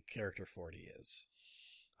think Character 40 is?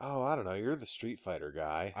 Oh, I don't know. You're the Street Fighter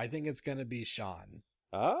guy. I think it's going to be Sean.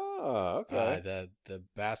 Oh, okay. The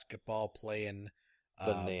basketball playing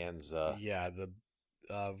Bonanza. Yeah,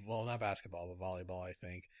 well, not basketball, but volleyball, I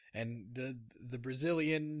think. And the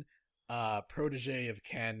Brazilian protege of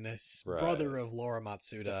Ken, brother of Laura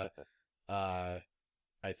Matsuda. I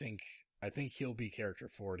think he'll be Character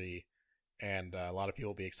 40, and a lot of people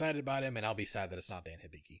will be excited about him, and I'll be sad that it's not Dan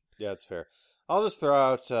Hibiki. Yeah, that's fair. I'll just throw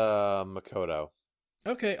out Makoto.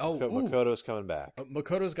 Okay. Oh, Makoto's coming back.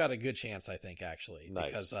 Makoto's got a good chance, I think, actually, nice.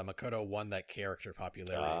 Because Makoto won that character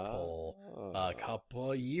popularity poll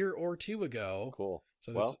a year or two ago. Cool.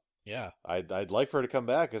 So this, yeah, I'd like for her to come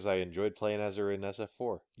back because I enjoyed playing as her in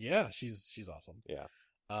SF4. Yeah, she's awesome. Yeah.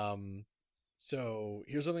 So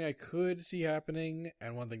here's something I could see happening,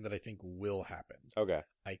 and one thing that I think will happen. Okay.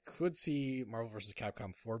 I could see Marvel vs.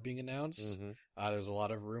 Capcom 4 being announced. There's a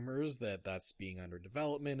lot of rumors that that's being under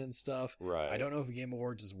development and stuff. Right. I don't know if Game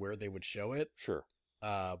Awards is where they would show it. Sure.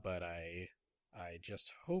 But I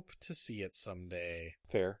just hope to see it someday.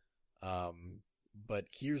 Fair. But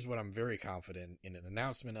here's what I'm very confident in an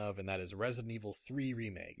announcement of, and that is Resident Evil 3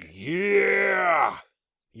 Remake. Yeah!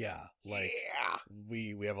 Yeah, like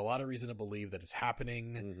we have a lot of reason to believe that it's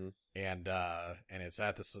happening, and it's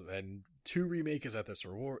at this, and 2 Remake is at this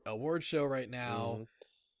award show right now.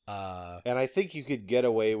 And I think you could get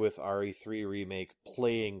away with RE3 Remake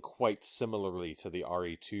playing quite similarly to the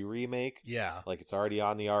RE2 Remake. Yeah, like it's already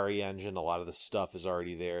on the RE engine. A lot of the stuff is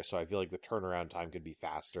already there, so I feel like the turnaround time could be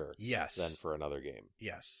faster. Yes, than for another game.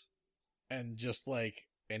 Yes, and just like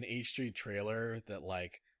an H3 trailer that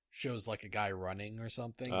like shows like a guy running or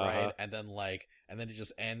something, right? And then it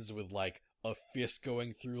just ends with like a fist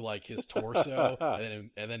going through like his torso,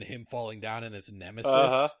 and then him falling down and it's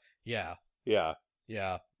Nemesis. Yeah.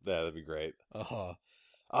 That'd be great.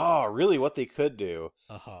 Oh, really? What they could do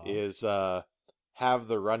is have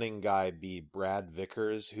the running guy be Brad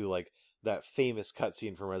Vickers, who like that famous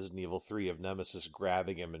cutscene from Resident Evil 3 of Nemesis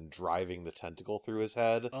grabbing him and driving the tentacle through his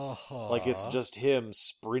head. Like it's just him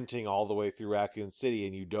sprinting all the way through Raccoon City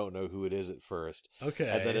and you don't know who it is at first. Okay.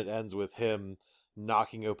 And then it ends with him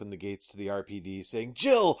knocking open the gates to the RPD saying,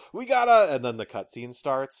 "Jill, we gotta," and then the cutscene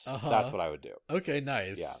starts. That's what I would do. Okay,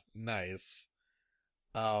 nice. Yeah. Nice.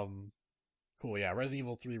 Cool, yeah. Resident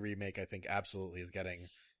Evil 3 Remake, I think, absolutely is getting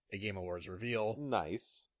a Game Awards reveal.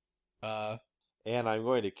 Nice. And I'm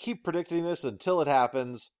going to keep predicting this until it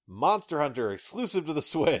happens. Monster Hunter exclusive to the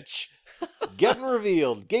Switch. Getting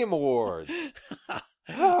revealed. Game Awards.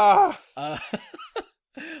 I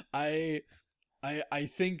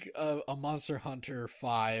think a Monster Hunter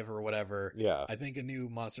 5 or whatever. Yeah. I think a new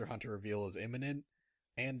Monster Hunter reveal is imminent.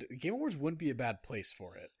 And Game Awards wouldn't be a bad place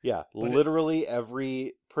for it. Yeah. Literally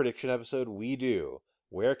every prediction episode we do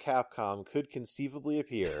where Capcom could conceivably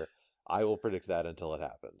appear, I will predict that until it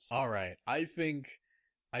happens. All right. I think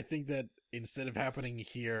I think that instead of happening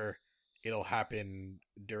here, it'll happen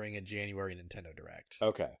during a January Nintendo Direct.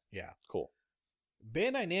 Okay. Yeah. Cool.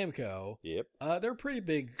 Bandai Namco. Yep. They're a pretty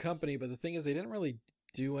big company, but the thing is, they didn't really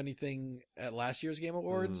do anything at last year's Game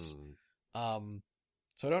Awards.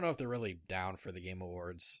 So I don't know if they're really down for the Game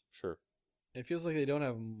Awards. Sure. It feels like they don't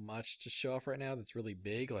have much to show off right now that's really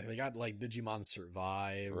big. Like, they got, like, Digimon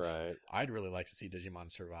Survive. Right. I'd really like to see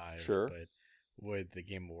Digimon Survive. Sure. But with the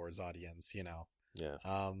Game Awards audience, you know. Yeah.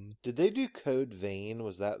 Did they do Code Vein?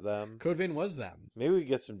 Was that them? Code Vein was them. Maybe we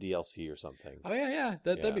get some DLC or something. Oh, yeah.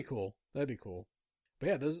 That'd be cool. That'd be cool. But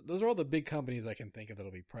yeah, those are all the big companies I can think of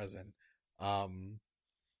that'll be present. Can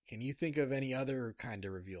you think of any other kind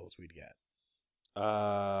of reveals we'd get?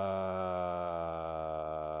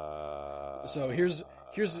 So here's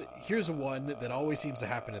one that always seems to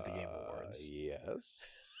happen at the Game Awards. Yes.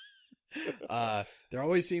 There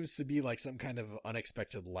always seems to be like some kind of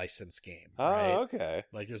unexpected license game. Oh, right? okay.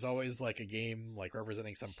 Like there's always like a game like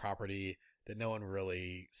representing some property that no one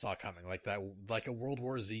really saw coming, like a World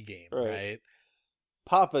War Z game, right?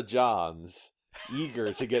 Papa John's,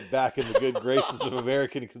 eager to get back in the good graces of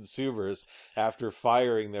American consumers after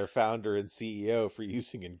firing their founder and CEO for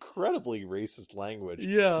using incredibly racist language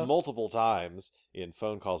multiple times in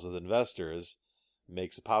phone calls with investors,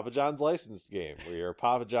 makes a Papa John's licensed game where you're a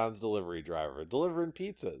Papa John's delivery driver delivering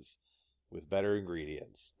pizzas with better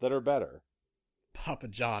ingredients that are better. Papa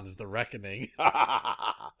John's The Reckoning.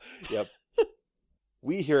 Yep.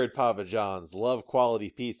 We here at Papa John's love quality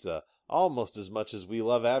pizza almost as much as we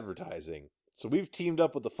love advertising. So we've teamed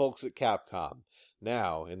up with the folks at Capcom.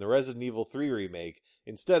 Now, in the Resident Evil 3 remake,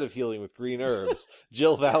 instead of healing with green herbs,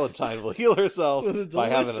 Jill Valentine will heal herself by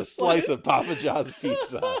having a slice of Papa John's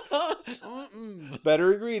pizza.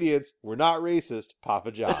 Better ingredients. We're not racist.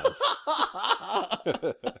 Papa John's.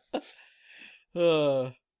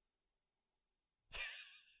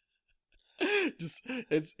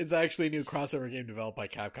 It's actually a new crossover game developed by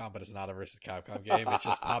Capcom, but it's not a versus Capcom game. It's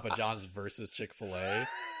just Papa John's versus Chick-fil-A.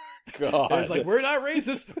 God. And it's like, we're not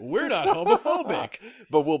racist, we're not homophobic,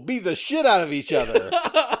 but we'll beat the shit out of each other.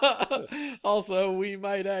 Also, we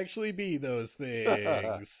might actually be those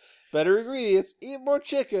things. Better ingredients, eat more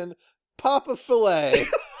chicken, Papa Filet.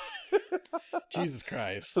 Jesus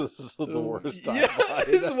Christ. This is the worst time. Yeah,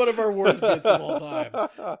 this is one of our worst bits of all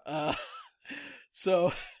time.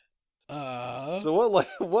 So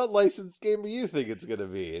what licensed game do you think it's going to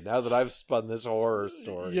be now that I've spun this horror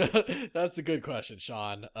story? Yeah, that's a good question,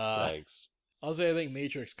 Sean. Thanks. I'll say I think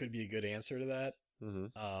Matrix could be a good answer to that.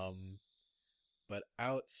 Mm-hmm. But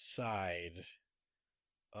outside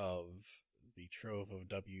of the trove of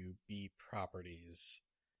WB properties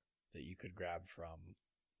that you could grab from,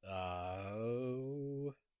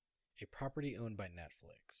 a property owned by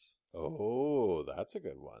Netflix. Oh, that's a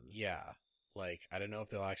good one. Yeah. Like, I don't know if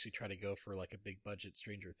they'll actually try to go for, like, a big budget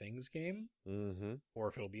Stranger Things game. Mm-hmm. Or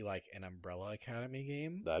if it'll be, like, an Umbrella Academy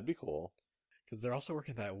game. That'd be cool. Because they're also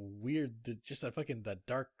working that weird, just that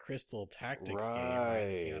Dark Crystal Tactics game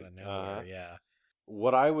right out of nowhere, yeah.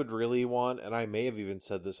 What I would really want, and I may have even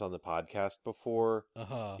said this on the podcast before,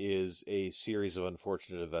 is a series of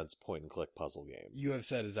unfortunate events point-and-click puzzle game. You have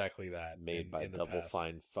said exactly that. Made by Double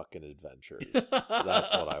Fine fucking Adventures.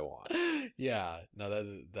 That's what I want. Yeah, no,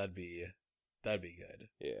 that'd be good.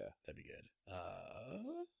 Yeah. That'd be good.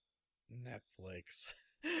 Netflix.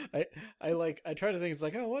 I try to think, it's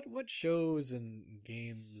like, oh, what shows and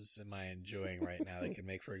games am I enjoying right now that could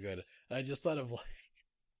make for a good, and I just thought of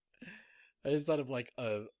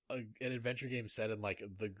an adventure game set in like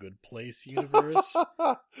the Good Place universe,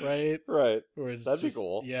 right? Right. That'd be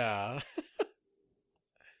cool. Yeah.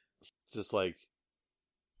 Just like,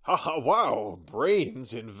 haha, wow,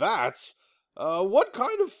 brains in vats. What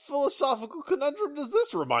kind of philosophical conundrum does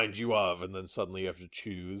this remind you of? And then suddenly you have to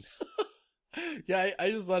choose. Yeah, I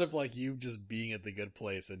just thought of like you just being at the Good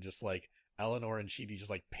Place and just like Eleanor and Chidi just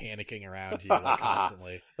like panicking around you like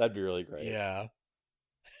constantly. That'd be really great. Yeah.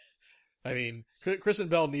 I mean, Kristen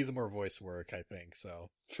Bell needs more voice work, I think,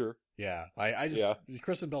 so. Sure. Yeah.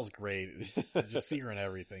 Kristen Bell's great. Just see her in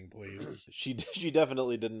everything, please. She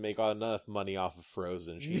definitely didn't make enough money off of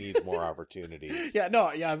Frozen. She needs more opportunities. Yeah,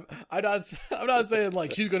 no, yeah. I'm not saying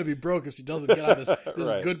like she's going to be broke if she doesn't get on this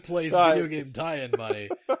right. Good Place video game tie-in money.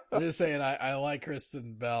 I'm just saying I like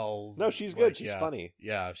Kristen Bell. No, she's good. She's funny.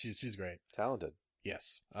 Yeah, she's great. Talented.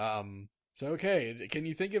 Yes. So okay, can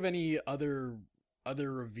you think of any other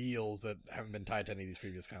reveals that haven't been tied to any of these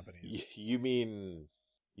previous companies? You mean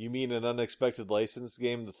an unexpected license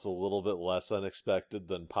game that's a little bit less unexpected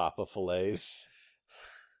than Papa Fillets?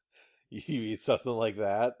 You mean something like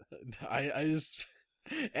that? I just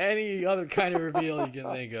any other kind of reveal you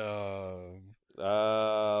can think of.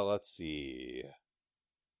 Let's see.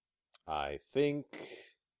 I think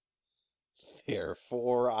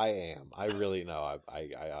therefore I am. I really know. I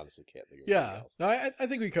honestly can't think of anything else. No, I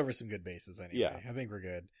think we cover some good bases anyway. Yeah. I think we're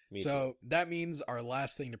good. Me so that means our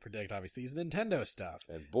last thing to predict, obviously, is Nintendo stuff.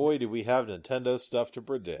 And boy, do we have Nintendo stuff to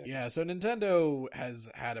predict. Yeah, so Nintendo has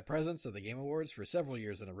had a presence at the Game Awards for several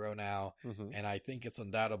years in a row now, and I think it's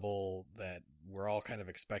undoubtable that we're all kind of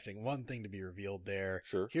expecting one thing to be revealed there.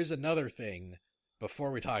 Sure. Here's another thing,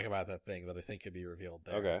 before we talk about that thing, that I think could be revealed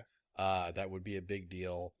there. Okay. That would be a big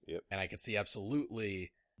deal. Yep. And I could see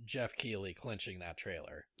absolutely Jeff Keighley clinching that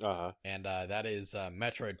trailer. Uh-huh. And that is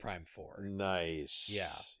Metroid Prime 4. Nice.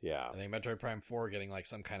 Yeah. I think Metroid Prime 4 getting like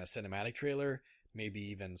some kind of cinematic trailer, maybe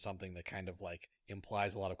even something that kind of like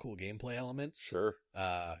implies a lot of cool gameplay elements. Sure.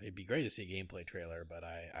 It'd be great to see a gameplay trailer, but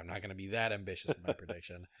I'm not going to be that ambitious in my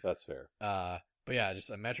prediction. That's fair. But yeah, just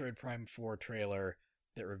a Metroid Prime 4 trailer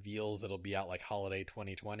that reveals it'll be out like holiday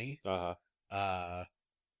 2020. Uh-huh.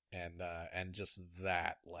 And just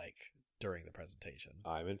that, like, during the presentation.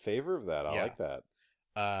 I'm in favor of that. I like that.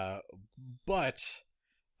 But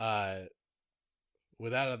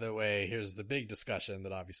with that out of the way, here's the big discussion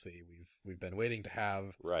that obviously we've been waiting to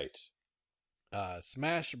have. Right.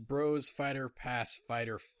 Smash Bros. Fighter Pass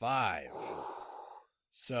Fighter 5.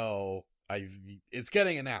 So it's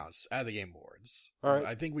getting announced at the Game Awards. All right.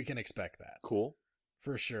 I think we can expect that. Cool.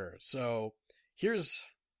 For sure. So here's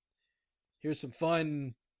some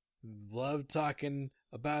fun, love talking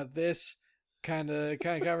about this kind of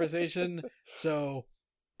conversation. So,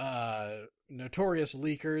 notorious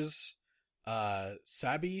leakers,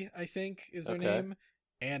 Sabi, I think is their name,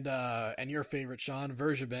 and your favorite Sean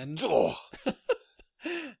Verjabin,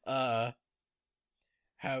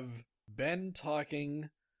 have been talking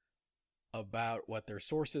about what their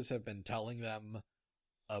sources have been telling them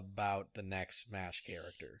about the next Smash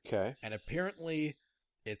character. Okay. And apparently,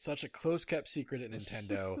 it's such a close-kept secret at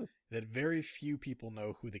Nintendo that very few people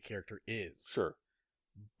know who the character is. Sure.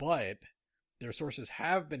 But their sources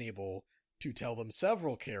have been able to tell them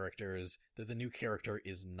several characters that the new character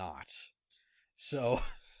is not. So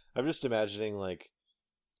I'm just imagining, like,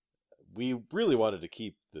 we really wanted to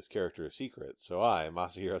keep this character a secret, so I,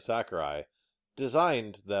 Masahiro Sakurai,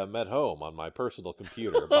 designed them at home on my personal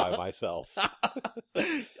computer by myself.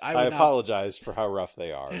 I apologize for how rough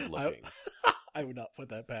they are looking. I would not put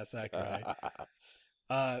that past Sakurai.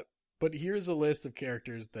 But here's a list of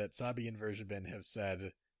characters that Sabi and Verjabin have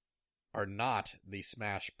said are not the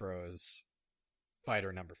Smash Bros.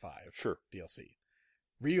 Fighter number 5 Sure. DLC.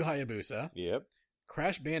 Ryu Hayabusa. Yep.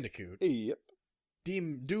 Crash Bandicoot. Yep.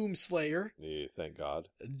 Doom Slayer. Yeah, thank God.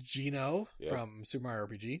 Gino from Super Mario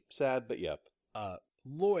RPG. Sad, but yep.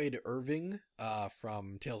 Lloyd Irving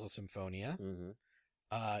from Tales of Symphonia. Mm-hmm.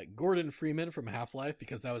 Gordon Freeman from Half-Life,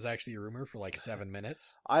 because that was actually a rumor for like 7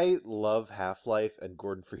 minutes. I love Half-Life, and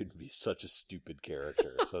Gordon Freeman would be such a stupid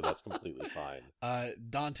character, so that's completely fine.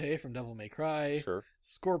 Dante from Devil May Cry. Sure.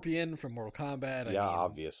 Scorpion from Mortal Kombat.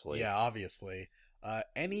 Obviously. Yeah, obviously.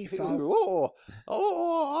 Any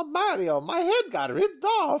Oh, Mario, my head got ripped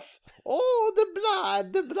off. Oh, the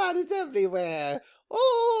blood is everywhere.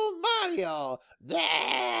 Oh, Mario.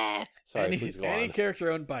 Sorry, please go on. Any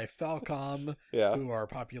character owned by Falcom, Yeah. who are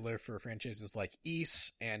popular for franchises like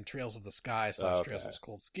Ys and Trails of the Sky / Trails of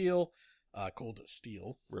Cold Steel.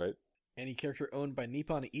 Right. Any character owned by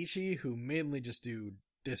Nippon Ichi, who mainly just do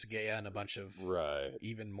Disgaea and a bunch of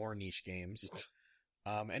even more niche games.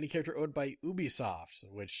 Any character owned by Ubisoft,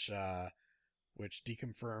 which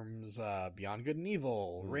deconfirms Beyond Good and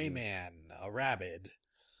Evil, Rayman, Rabid.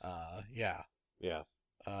 Yeah.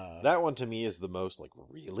 That one to me is the most like,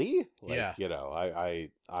 really? Like, yeah. You know,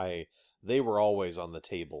 I they were always on the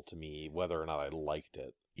table to me, whether or not I liked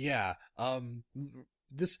it. Yeah.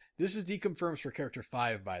 This is deconfirms for character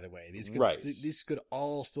 5, by the way. These could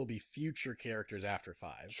all still be future characters after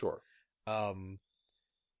 5. Sure.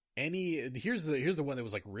 Here's the one that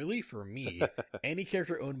was like, really, for me, any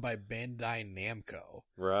character owned by Bandai Namco.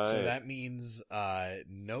 Right. So that means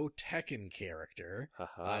no Tekken character,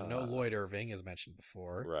 no Lloyd Irving, as mentioned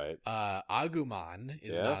before. Right. Agumon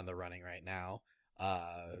is not in the running right now.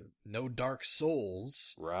 No Dark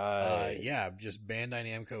Souls. Right. Just Bandai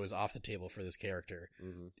Namco is off the table for this character.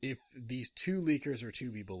 Mm-hmm. If these 2 leakers are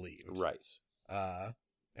to be believed. Right. And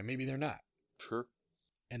maybe they're not. Sure.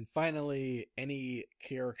 And finally, any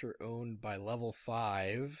character owned by Level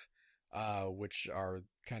 5, which are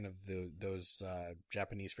kind of those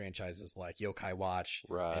Japanese franchises like Yokai Watch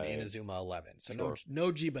and Inazuma 11. So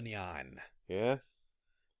no Jibanyan. Yeah.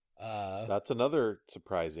 That's another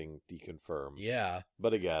surprising deconfirm. Yeah.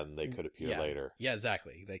 But again, they could appear later. Yeah,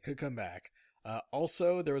 exactly. They could come back.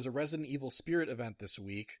 Also, there was a Resident Evil Spirit event this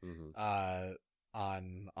week Mm-hmm.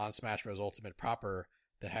 on Smash Bros. Ultimate proper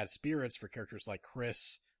that had spirits for characters like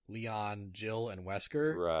Chris, Leon, Jill, and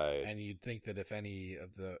Wesker. Right. And you'd think that if any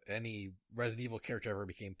Resident Evil character ever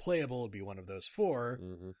became playable, it'd be one of those 4.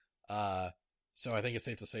 Mm-hmm. So I think it's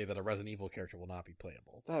safe to say that a Resident Evil character will not be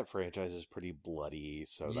playable. That franchise is pretty bloody,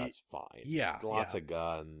 so that's fine. Yeah. Lots of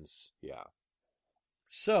guns. Yeah.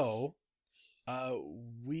 So,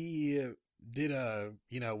 we did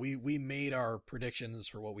we made our predictions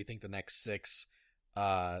for what we think the next 6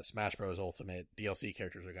 Smash Bros. Ultimate DLC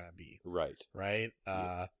characters are going to be. Right. Right?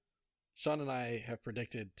 Yeah. Sean and I have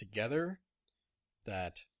predicted together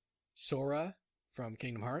that Sora from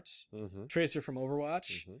Kingdom Hearts, Mm-hmm. Tracer from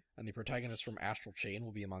Overwatch, Mm-hmm. and the protagonist from Astral Chain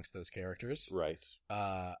will be amongst those characters. Right.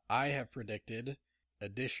 I have predicted,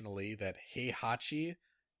 additionally, that Heihachi,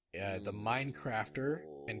 the Minecrafter,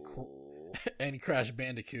 and Crash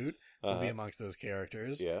Bandicoot will be amongst those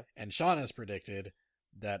characters. Yeah. And Sean has predicted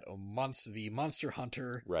that the Monster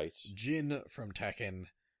Hunter, Right. Jin from Tekken,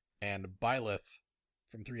 and Byleth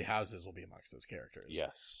from Three Houses will be amongst those characters.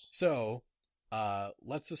 Yes. So,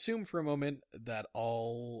 let's assume for a moment that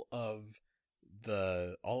all of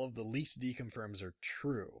the leaked deconfirms are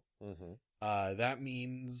true. Mm-hmm. That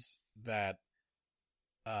means that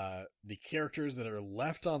the characters that are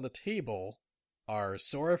left on the table are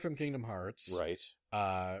Sora from Kingdom Hearts. Right.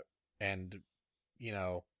 And,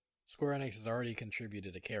 Square Enix has already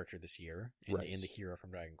contributed a character this year in the hero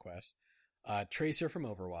from Dragon Quest. Tracer from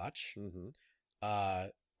Overwatch. Mm-hmm.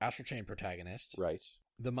 Astral Chain protagonist. Right.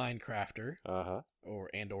 The Minecrafter. Uh-huh.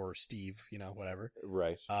 Or Steve, whatever.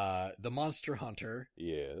 Right. The Monster Hunter.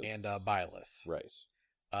 Yes. And Byleth. Right.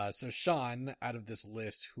 So Sean, out of this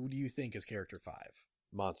list, who do you think is character 5?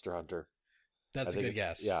 Monster Hunter. That's a good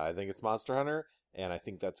guess. Yeah, I think it's Monster Hunter, and I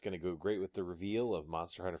think that's going to go great with the reveal of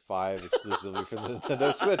Monster Hunter 5 exclusively for the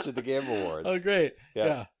Nintendo Switch at the Game Awards. Oh, great.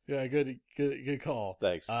 Yeah. Good call.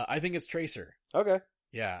 Thanks. I think it's Tracer. Okay.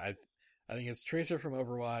 Yeah, I think it's Tracer from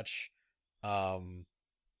Overwatch.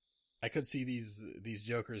 I could see these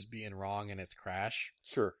jokers being wrong, and it's Crash.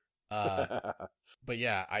 Sure. But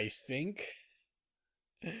yeah, I think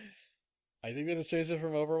that it's Tracer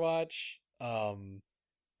from Overwatch.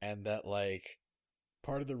 And that,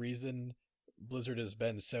 part of the reason Blizzard has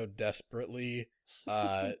been so desperately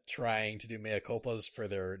trying to do mea culpas for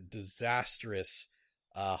their disastrous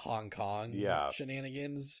Hong Kong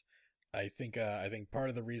shenanigans, I think part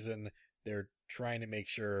of the reason they're trying to make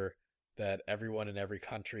sure that everyone in every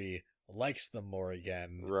country likes them more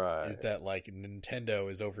again is that, Nintendo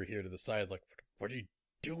is over here to the side, what are you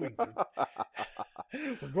doing?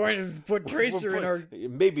 We're going to put Tracer in our...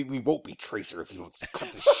 Maybe we won't be Tracer if you don't cut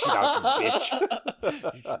this shit out, you bitch.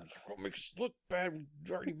 You're going to make us look bad.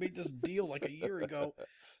 We already made this deal a year ago.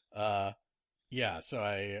 So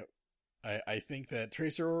I think that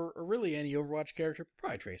Tracer, or really any Overwatch character,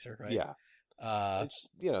 probably Tracer, right? Yeah.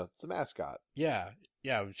 It's a mascot. Yeah.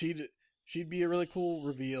 She'd be a really cool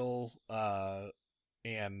reveal,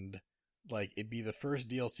 and... it'd be the first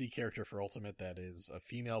DLC character for Ultimate that is a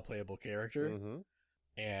female playable character. Mm-hmm.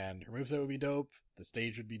 And her moveset would be dope. The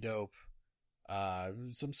stage would be dope.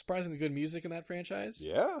 Some surprisingly good music in that franchise.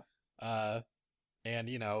 Yeah. And,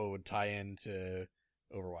 it would tie into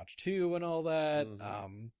Overwatch 2 and all that.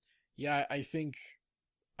 Mm-hmm. I think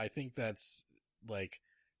that's,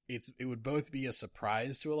 it would both be a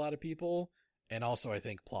surprise to a lot of people, and also, I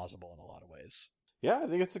think, plausible in a lot of ways. Yeah, I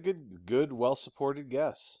think it's a good, well-supported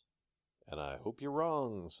guess. And I hope you're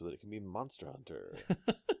wrong, so that it can be Monster Hunter.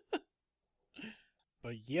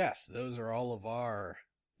 But yes, those are all of our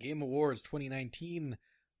Game Awards 2019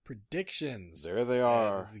 predictions. There they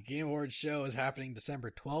are. The Game Awards show is happening December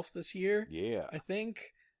 12th this year. Yeah. I think.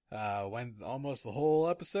 Went almost the whole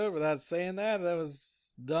episode without saying that. That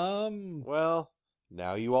was dumb. Well,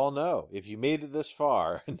 now you all know. If you made it this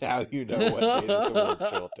far, now you know what day this award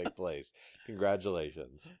show will take place.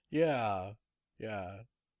 Congratulations. Yeah.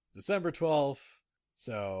 December 12th.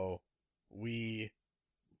 So we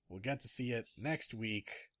will get to see it next week.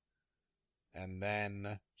 And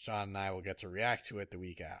then Sean and I will get to react to it the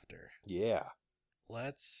week after. Yeah.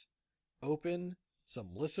 Let's open some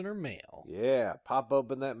listener mail. Yeah. Pop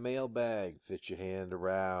open that mailbag. Fit your hand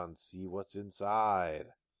around. See what's inside.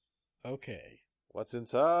 Okay. What's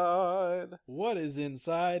inside? What is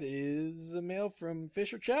inside is a mail from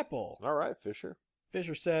Fisher Chapel. All right, Fisher.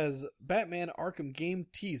 Fisher says, Batman Arkham game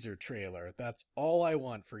teaser trailer. That's all I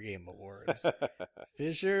want for Game Awards.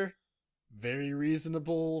 Fisher, very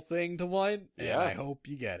reasonable thing to want, and I hope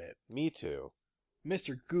you get it. Me too.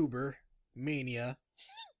 Mr. Goober Mania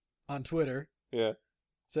on Twitter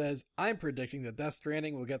says, I'm predicting that Death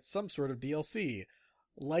Stranding will get some sort of DLC,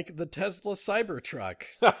 like the Tesla Cybertruck.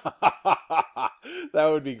 That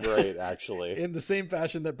would be great, actually. In the same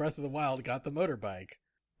fashion that Breath of the Wild got the motorbike.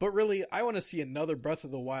 But really, I want to see another Breath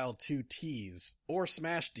of the Wild 2 tease, or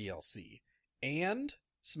Smash DLC, and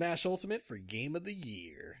Smash Ultimate for Game of the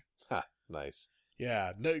Year. Ha, nice.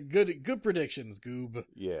 Yeah, no, good predictions, Goob.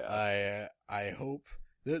 Yeah. I hope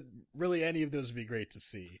that really any of those would be great to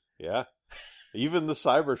see. Yeah. Even the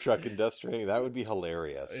Cybertruck in Death Stranding, that would be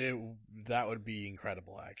hilarious. That would be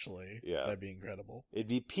incredible, actually. Yeah. That'd be incredible. It'd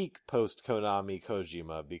be peak post-Konami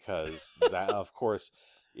Kojima, because that, of course,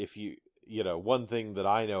 if one thing that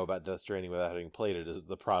I know about Death Stranding without having played it is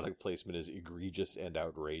the product placement is egregious and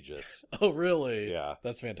outrageous. Oh, really? Yeah.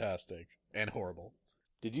 That's fantastic. And horrible.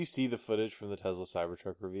 Did you see the footage from the Tesla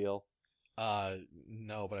Cybertruck reveal?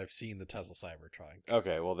 No, but I've seen the Tesla Cybertruck.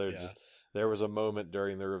 Okay, well, there was a moment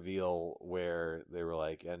during the reveal where they were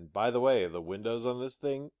like, and by the way, the windows on this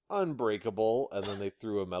thing, unbreakable, and then they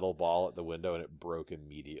threw a metal ball at the window and it broke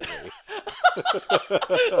immediately. Oh my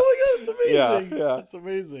god, that's amazing. Yeah. That's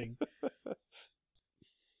amazing.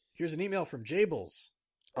 Here's an email from Jables.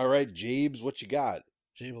 All right, Jabes, what you got?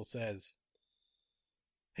 Jables says,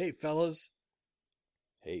 hey, fellas.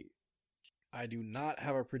 Hey. I do not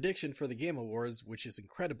have a prediction for the Game Awards, which is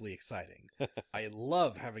incredibly exciting. I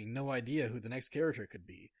love having no idea who the next character could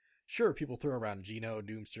be. Sure, people throw around Geno,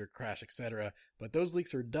 Doomster, Crash, etc., but those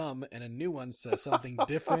leaks are dumb, and a new one says something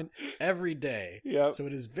different every day. Yep. So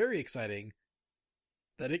it is very exciting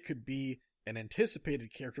that it could be an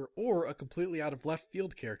anticipated character or a completely out of left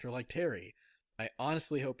field character like Terry. I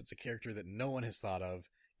honestly hope it's a character that no one has thought of,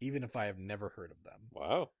 even if I have never heard of them.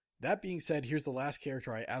 Wow. That being said, here's the last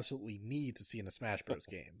character I absolutely need to see in the Smash Bros.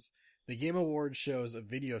 Games. The Game Awards shows a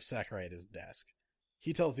video of Sakurai at his desk.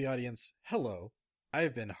 He tells the audience, hello, I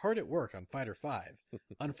have been hard at work on Fighter 5.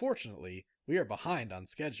 Unfortunately, we are behind on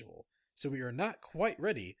schedule, so we are not quite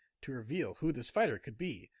ready to reveal who this fighter could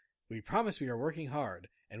be. We promise we are working hard,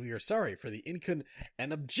 and we are sorry for the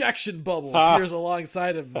an objection bubble appears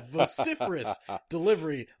alongside a vociferous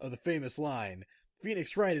delivery of the famous line.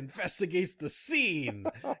 Phoenix Wright investigates the scene.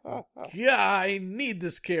 Yeah, I need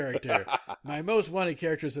this character. My most wanted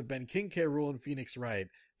characters have been King K. Rool and Phoenix Wright.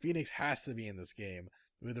 Phoenix has to be in this game.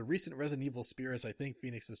 With the recent Resident Evil spirits, I think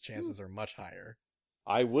Phoenix's chances are much higher.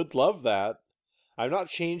 I would love that. I'm not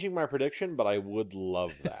changing my prediction, but I would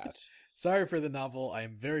love that. Sorry for the novel. I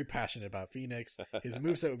am very passionate about Phoenix. His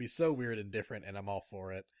moveset would be so weird and different, and I'm all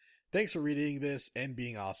for it. Thanks for reading this and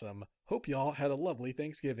being awesome. Hope y'all had a lovely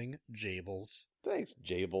Thanksgiving, Jables. Thanks,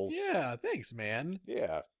 Jables. Yeah, thanks, man.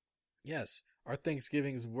 Yeah. Yes, our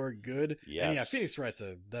Thanksgivings were good. Yes. And yeah, Phoenix Wright,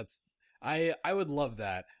 I would love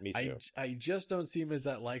that. Me too. I just don't see him as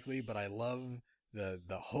that likely, but I love the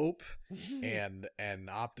hope and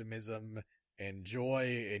optimism and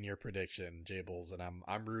joy in your prediction, Jables, and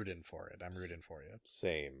I'm rooting for it. I'm rooting for you.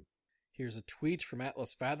 Same. Here's a tweet from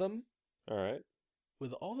Atlas Fathom. All right.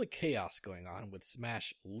 With all the chaos going on with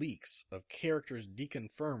Smash leaks of characters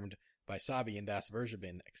deconfirmed by Sabi and Das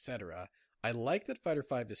Verzabin, etc., I like that Fighter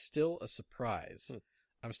 5 is still a surprise.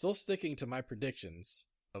 I'm still sticking to my predictions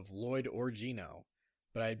of Lloyd or Geno,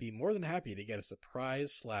 but I'd be more than happy to get a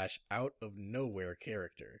surprise / out of nowhere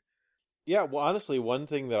character. Yeah, well, honestly, one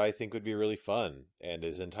thing that I think would be really fun and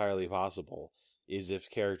is entirely possible is if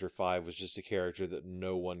Character 5 was just a character that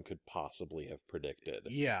no one could possibly have predicted.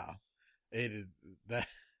 Yeah.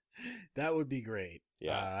 That would be great.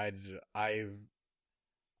 Yeah.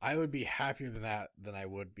 I would be happier than that than I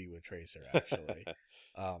would be with Tracer, actually.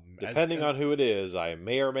 Depending on who it is, I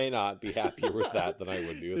may or may not be happier with that than I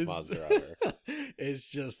would be with Monster Hunter. It's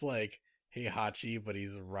just like Heihachi, but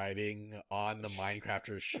he's riding on the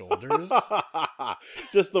Minecrafter's shoulders.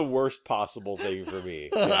 Just the worst possible thing for me.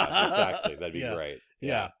 Yeah, exactly. That'd be great.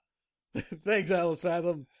 Yeah. Thanks, Atlas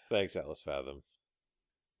Fathom. Thanks, Atlas Fathom.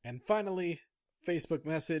 And finally, Facebook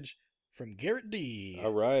message from Garrett D.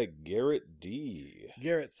 All right, Garrett D.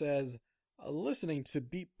 Garrett says, listening to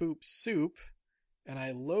Beep Boop Soup, and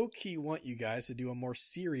I low-key want you guys to do a more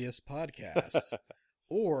serious podcast.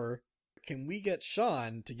 Or can we get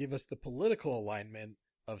Sean to give us the political alignment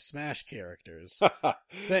of Smash characters?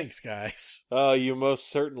 Thanks, guys. Oh, you most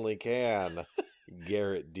certainly can,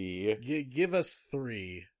 Garrett D. Give us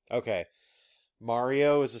 3. Okay.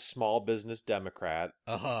 Mario is a small business Democrat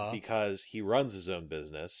because he runs his own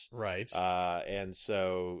business. Right. And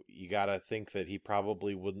so you gotta think that he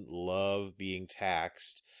probably wouldn't love being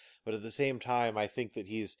taxed. But at the same time, I think that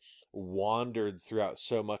he's wandered throughout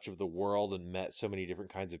so much of the world and met so many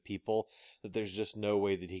different kinds of people that there's just no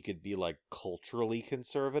way that he could be like culturally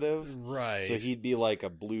conservative. Right. So he'd be like a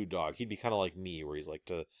blue dog. He'd be kind of like me, where he's like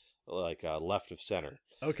left of center.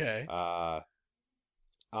 Okay.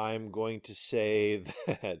 I'm going to say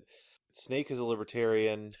that Snake is a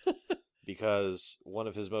libertarian because one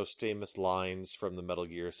of his most famous lines from the Metal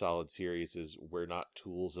Gear Solid series is, "We're not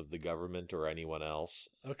tools of the government or anyone else."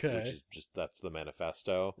 Okay. Which is just, that's the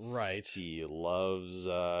manifesto. Right. He loves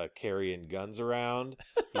carrying guns around.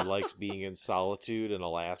 He likes being in solitude in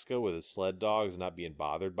Alaska with his sled dogs, not being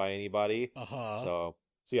bothered by anybody. Uh-huh. So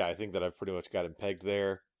yeah, I think that I've pretty much got him pegged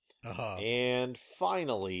there. Uh-huh. And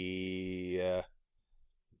finally,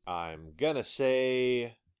 I'm gonna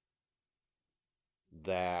say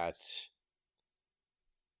that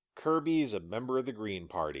Kirby's a member of the Green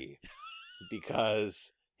Party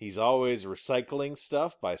because he's always recycling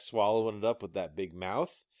stuff by swallowing it up with that big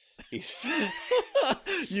mouth. He's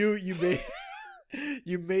you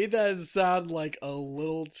made that sound like a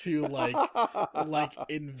little too like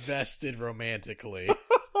invested romantically.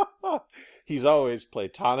 He's always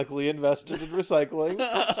platonically invested in recycling.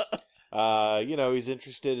 He's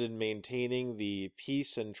interested in maintaining the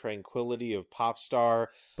peace and tranquility of Popstar.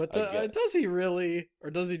 But does he really, or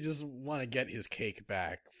does he just want to get his cake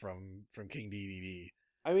back from King Dedede?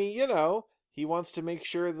 I mean, he wants to make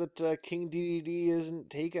sure that King Dedede isn't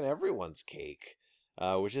taking everyone's cake,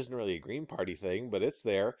 which isn't really a Green Party thing, but it's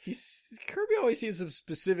there. Kirby always seems to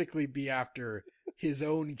specifically be after his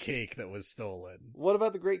own cake that was stolen. What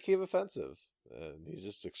about the Great Cave Offensive? He's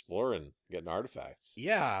just exploring, getting artifacts.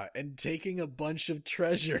 Yeah, and taking a bunch of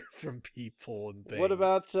treasure from people and things. What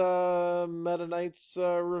about Meta Knight's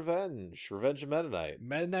revenge? Revenge of Meta Knight.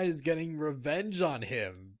 Meta Knight is getting revenge on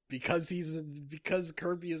him because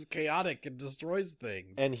Kirby is chaotic and destroys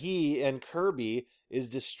things. And Kirby is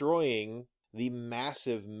destroying the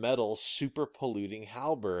massive metal super polluting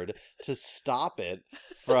halberd to stop it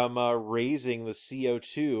from raising the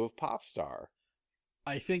CO2 of Popstar.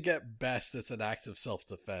 I think at best it's an act of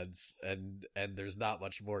self-defense, and there's not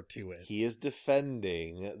much more to it. He is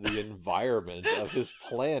defending the environment of his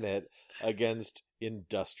planet against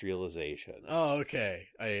industrialization. Oh, okay.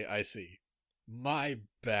 I see. My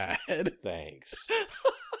bad. Thanks.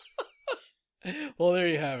 Well, there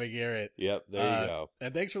you have it, Garrett. Yep, there you go.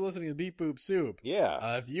 And thanks for listening to Beep Boop Soup.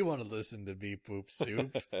 Yeah. If you want to listen to Beep Boop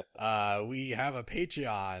Soup, we have a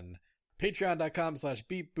Patreon.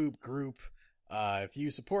 Patreon.com/Beep Boop Group. If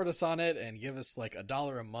you support us on it and give us like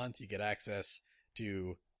 $1 a month, you get access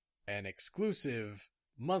to an exclusive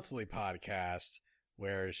monthly podcast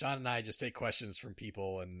where Sean and I just take questions from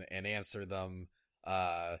people and answer them.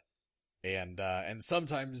 And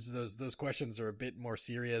sometimes those questions are a bit more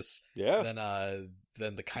serious than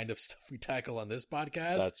the kind of stuff we tackle on this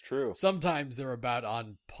podcast. That's true. Sometimes they're about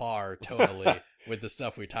on par tonally with the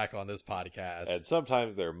stuff we tackle on this podcast. And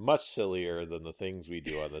sometimes they're much sillier than the things we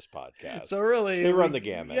do on this podcast. So really, they run the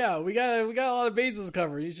gamut. Yeah, we got a lot of bases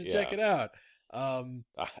covered. You should check it out. On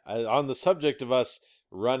the subject of us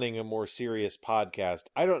running a more serious podcast,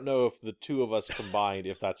 I don't know if the two of us combined,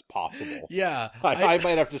 if that's possible. Yeah. I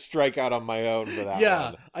might have to strike out on my own for that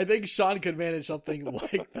one. I think Sean could manage something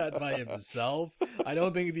like that by himself. I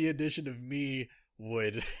don't think the addition of me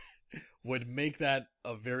would make that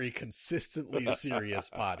a very consistently serious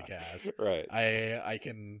podcast. Right. I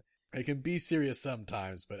can be serious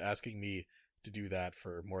sometimes, but asking me to do that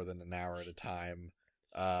for more than an hour at a time.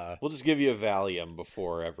 We'll just give you a Valium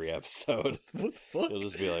before every episode. What the fuck? You'll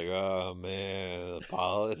just be like, oh man,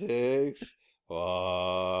 politics. And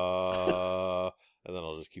then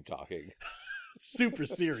I'll just keep talking. Super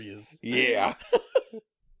serious. Yeah.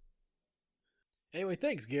 Anyway,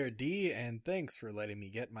 thanks, Garrett D, and thanks for letting me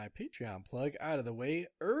get my Patreon plug out of the way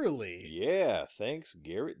early. Yeah, thanks,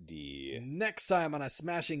 Garrett D. Next time on A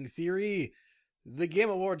Smashing Theory, the Game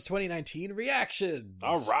Awards 2019 reactions.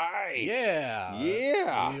 All right.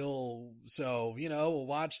 Yeah. We'll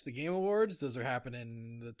watch the Game Awards. Those are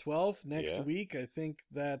happening the 12th next week. I think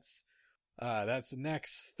that's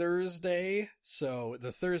next Thursday. So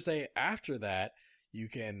the Thursday after that, you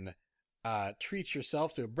can treat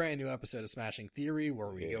yourself to a brand new episode of Smashing Theory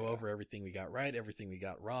where we go over everything we got right, everything we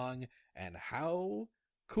got wrong, and how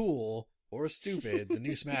cool or stupid the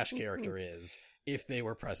new Smash character is, if they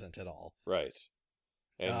were present at all. Right.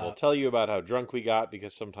 And we'll tell you about how drunk we got,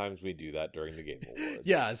 because sometimes we do that during the Game Awards.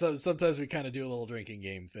 Yeah, so sometimes we kind of do a little drinking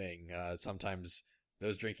game thing. Sometimes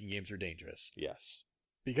those drinking games are dangerous. Yes.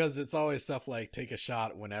 Because it's always stuff like take a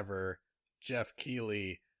shot whenever Jeff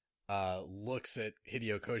Keighley looks at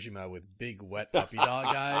Hideo Kojima with big wet puppy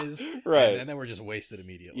dog eyes. Right. And then we're just wasted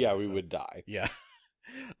immediately. Yeah, we would die. Yeah.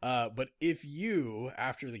 But if you,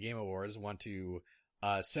 after the Game Awards, want to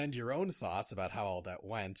send your own thoughts about how all that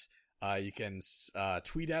went, you can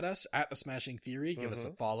tweet at us at The Smashing Theory. Give us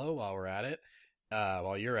a follow while we're at it.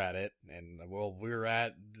 While you're at it, and we're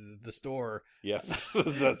at the store. Yeah,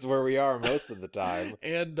 that's where we are most of the time.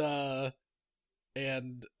 And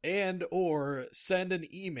or send an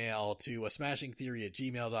email to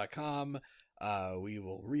smashingtheory@gmail.com. We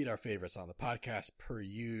will read our favorites on the podcast per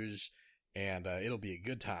usual, and it'll be a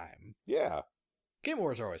good time. Yeah. Game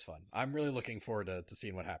Awards are always fun. I'm really looking forward to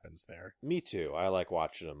seeing what happens there. Me too. I like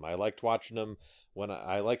watching them. I liked watching them when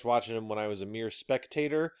I was a mere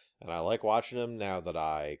spectator, and I like watching them now that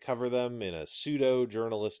I cover them in a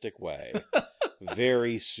pseudo-journalistic way.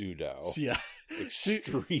 Very pseudo. Yeah.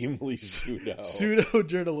 Extremely pseudo.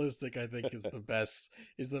 Pseudo-journalistic, I think, is the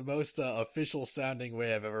most official sounding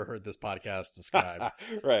way I've ever heard this podcast described.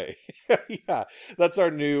 Right. Yeah. That's our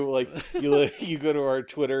new, like, you go to our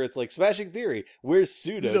Twitter, it's like, Smashing Theory, we're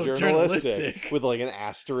pseudo-journalistic. With, like, an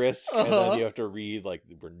asterisk, and then you have to read, like,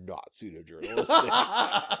 we're not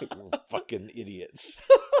pseudo-journalistic. We're fucking idiots.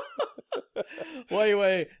 Well,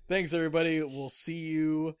 anyway, thanks, everybody. We'll see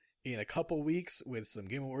you in a couple weeks with some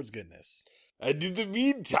Game Awards goodness. And in the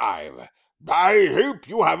meantime, I hope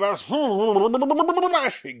you have a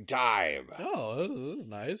smashing time. Oh, that was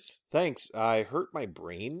nice. Thanks. I hurt my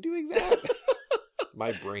brain doing that.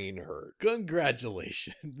 My brain hurt.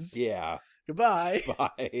 Congratulations. Yeah. Goodbye.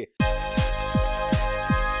 Bye.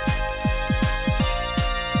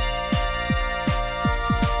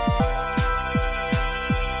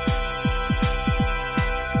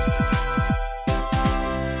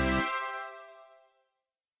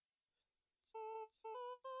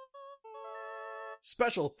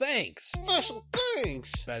 Special thanks. Special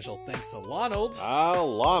thanks. Special thanks to Lonald.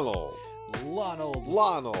 Lonald.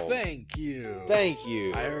 Lonald. Thank you. Thank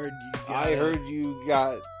you. I heard you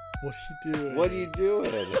got. What are you doing? What are you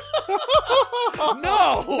doing?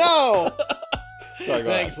 No! No! Sorry,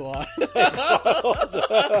 thanks a lot.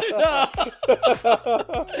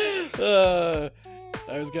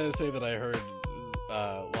 I was going to say that I heard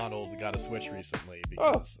Lonald got a Switch recently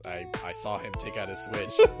because I saw him take out his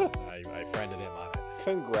Switch and I friended him on it.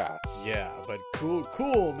 Congrats. Yeah, but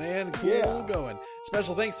cool, man. Cool going.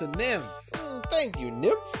 Special thanks to Nymph. Thank you,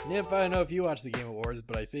 Nymph. Nymph, I don't know if you watch the Game Awards,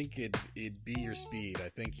 but I think it'd be your speed. I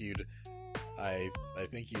think you'd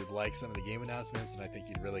like some of the game announcements, and I think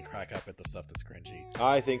you'd really crack up at the stuff that's cringy.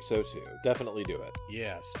 I think so too. Definitely do it.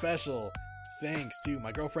 Yeah, special thanks to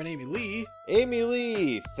my girlfriend Amy Lee. Amy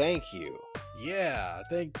Lee, thank you. Yeah,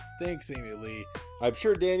 thanks Amy Lee. I'm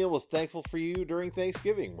sure Daniel was thankful for you during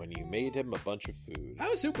Thanksgiving when you made him a bunch of food. I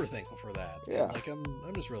was super thankful for that. Yeah. Like I'm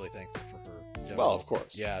just really thankful for her. In general. Well, of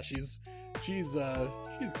course. Yeah, she's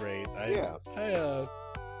great. I'm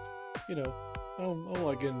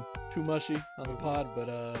not getting too mushy on the pod, but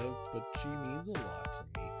she means a lot to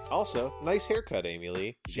me. Also, nice haircut, Amy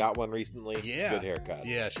Lee. She got one recently. Yeah. It's a good haircut.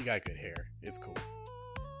 Yeah, she got good hair. It's cool.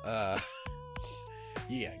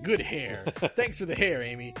 Yeah, good hair. Thanks for the hair,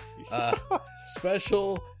 Amy.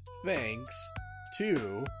 Special thanks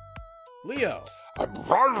to Leo. What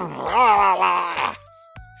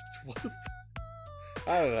the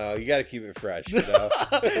I don't know. You got to keep it fresh, you know?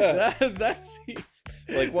 That's...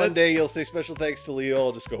 Like one day you'll say special thanks to Leo,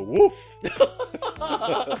 I'll just go woof.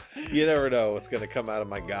 You never know what's going to come out of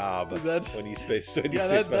my gob when you say special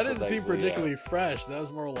thanks. That didn't seem particularly fresh. That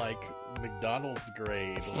was more like McDonald's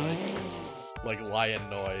grade, like lion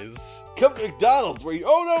noise. Come to McDonald's where you,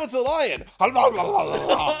 oh no, it's a lion.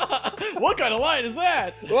 What kind of lion is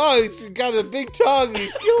that? Oh, he's got a big tongue.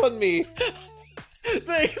 He's killing me.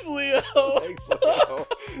 Thanks, Leo. Thanks,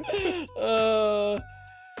 Leo.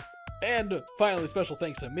 And finally, special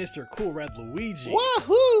thanks to Mr. Cool Red Luigi.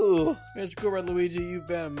 Wahoo! Mr. Cool Red Luigi, you've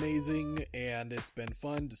been amazing, and it's been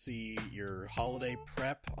fun to see your holiday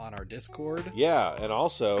prep on our Discord. Yeah, and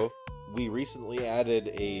also, we recently added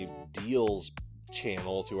a deals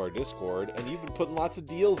channel to our Discord, and you've been putting lots of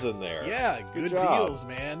deals in there. Yeah, good deals,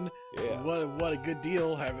 man. Yeah. What a good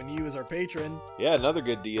deal having you as our patron. Yeah, another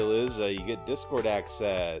good deal is you get Discord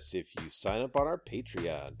access if you sign up on our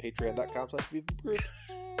Patreon. Patreon.com/BeepBoopGroup.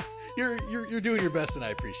 You're doing your best, and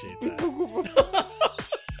I appreciate that.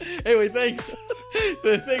 Anyway, thanks.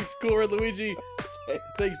 Thanks, Cool Red Luigi.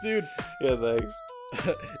 Thanks, dude. Yeah, thanks.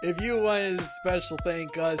 If you want to special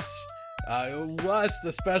thank us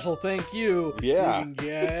the special thank you, yeah, you can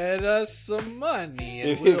get us some money,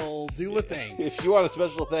 and we'll do a thanks. If you want to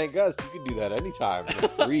special thank us, you can do that anytime for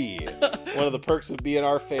free. One of the perks of being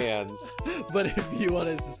our fans. But if you want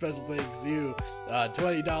us to special thanks you,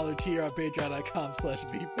 $20 tier on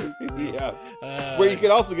patreon.com/beepboop. Yeah. Where you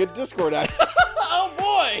can also get Discord access. Oh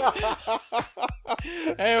boy!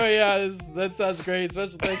 Anyway, yeah, that sounds great.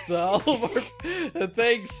 Special thanks to all of our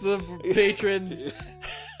thanks to the patrons.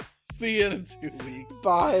 See you in 2 weeks.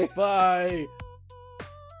 Bye. Bye.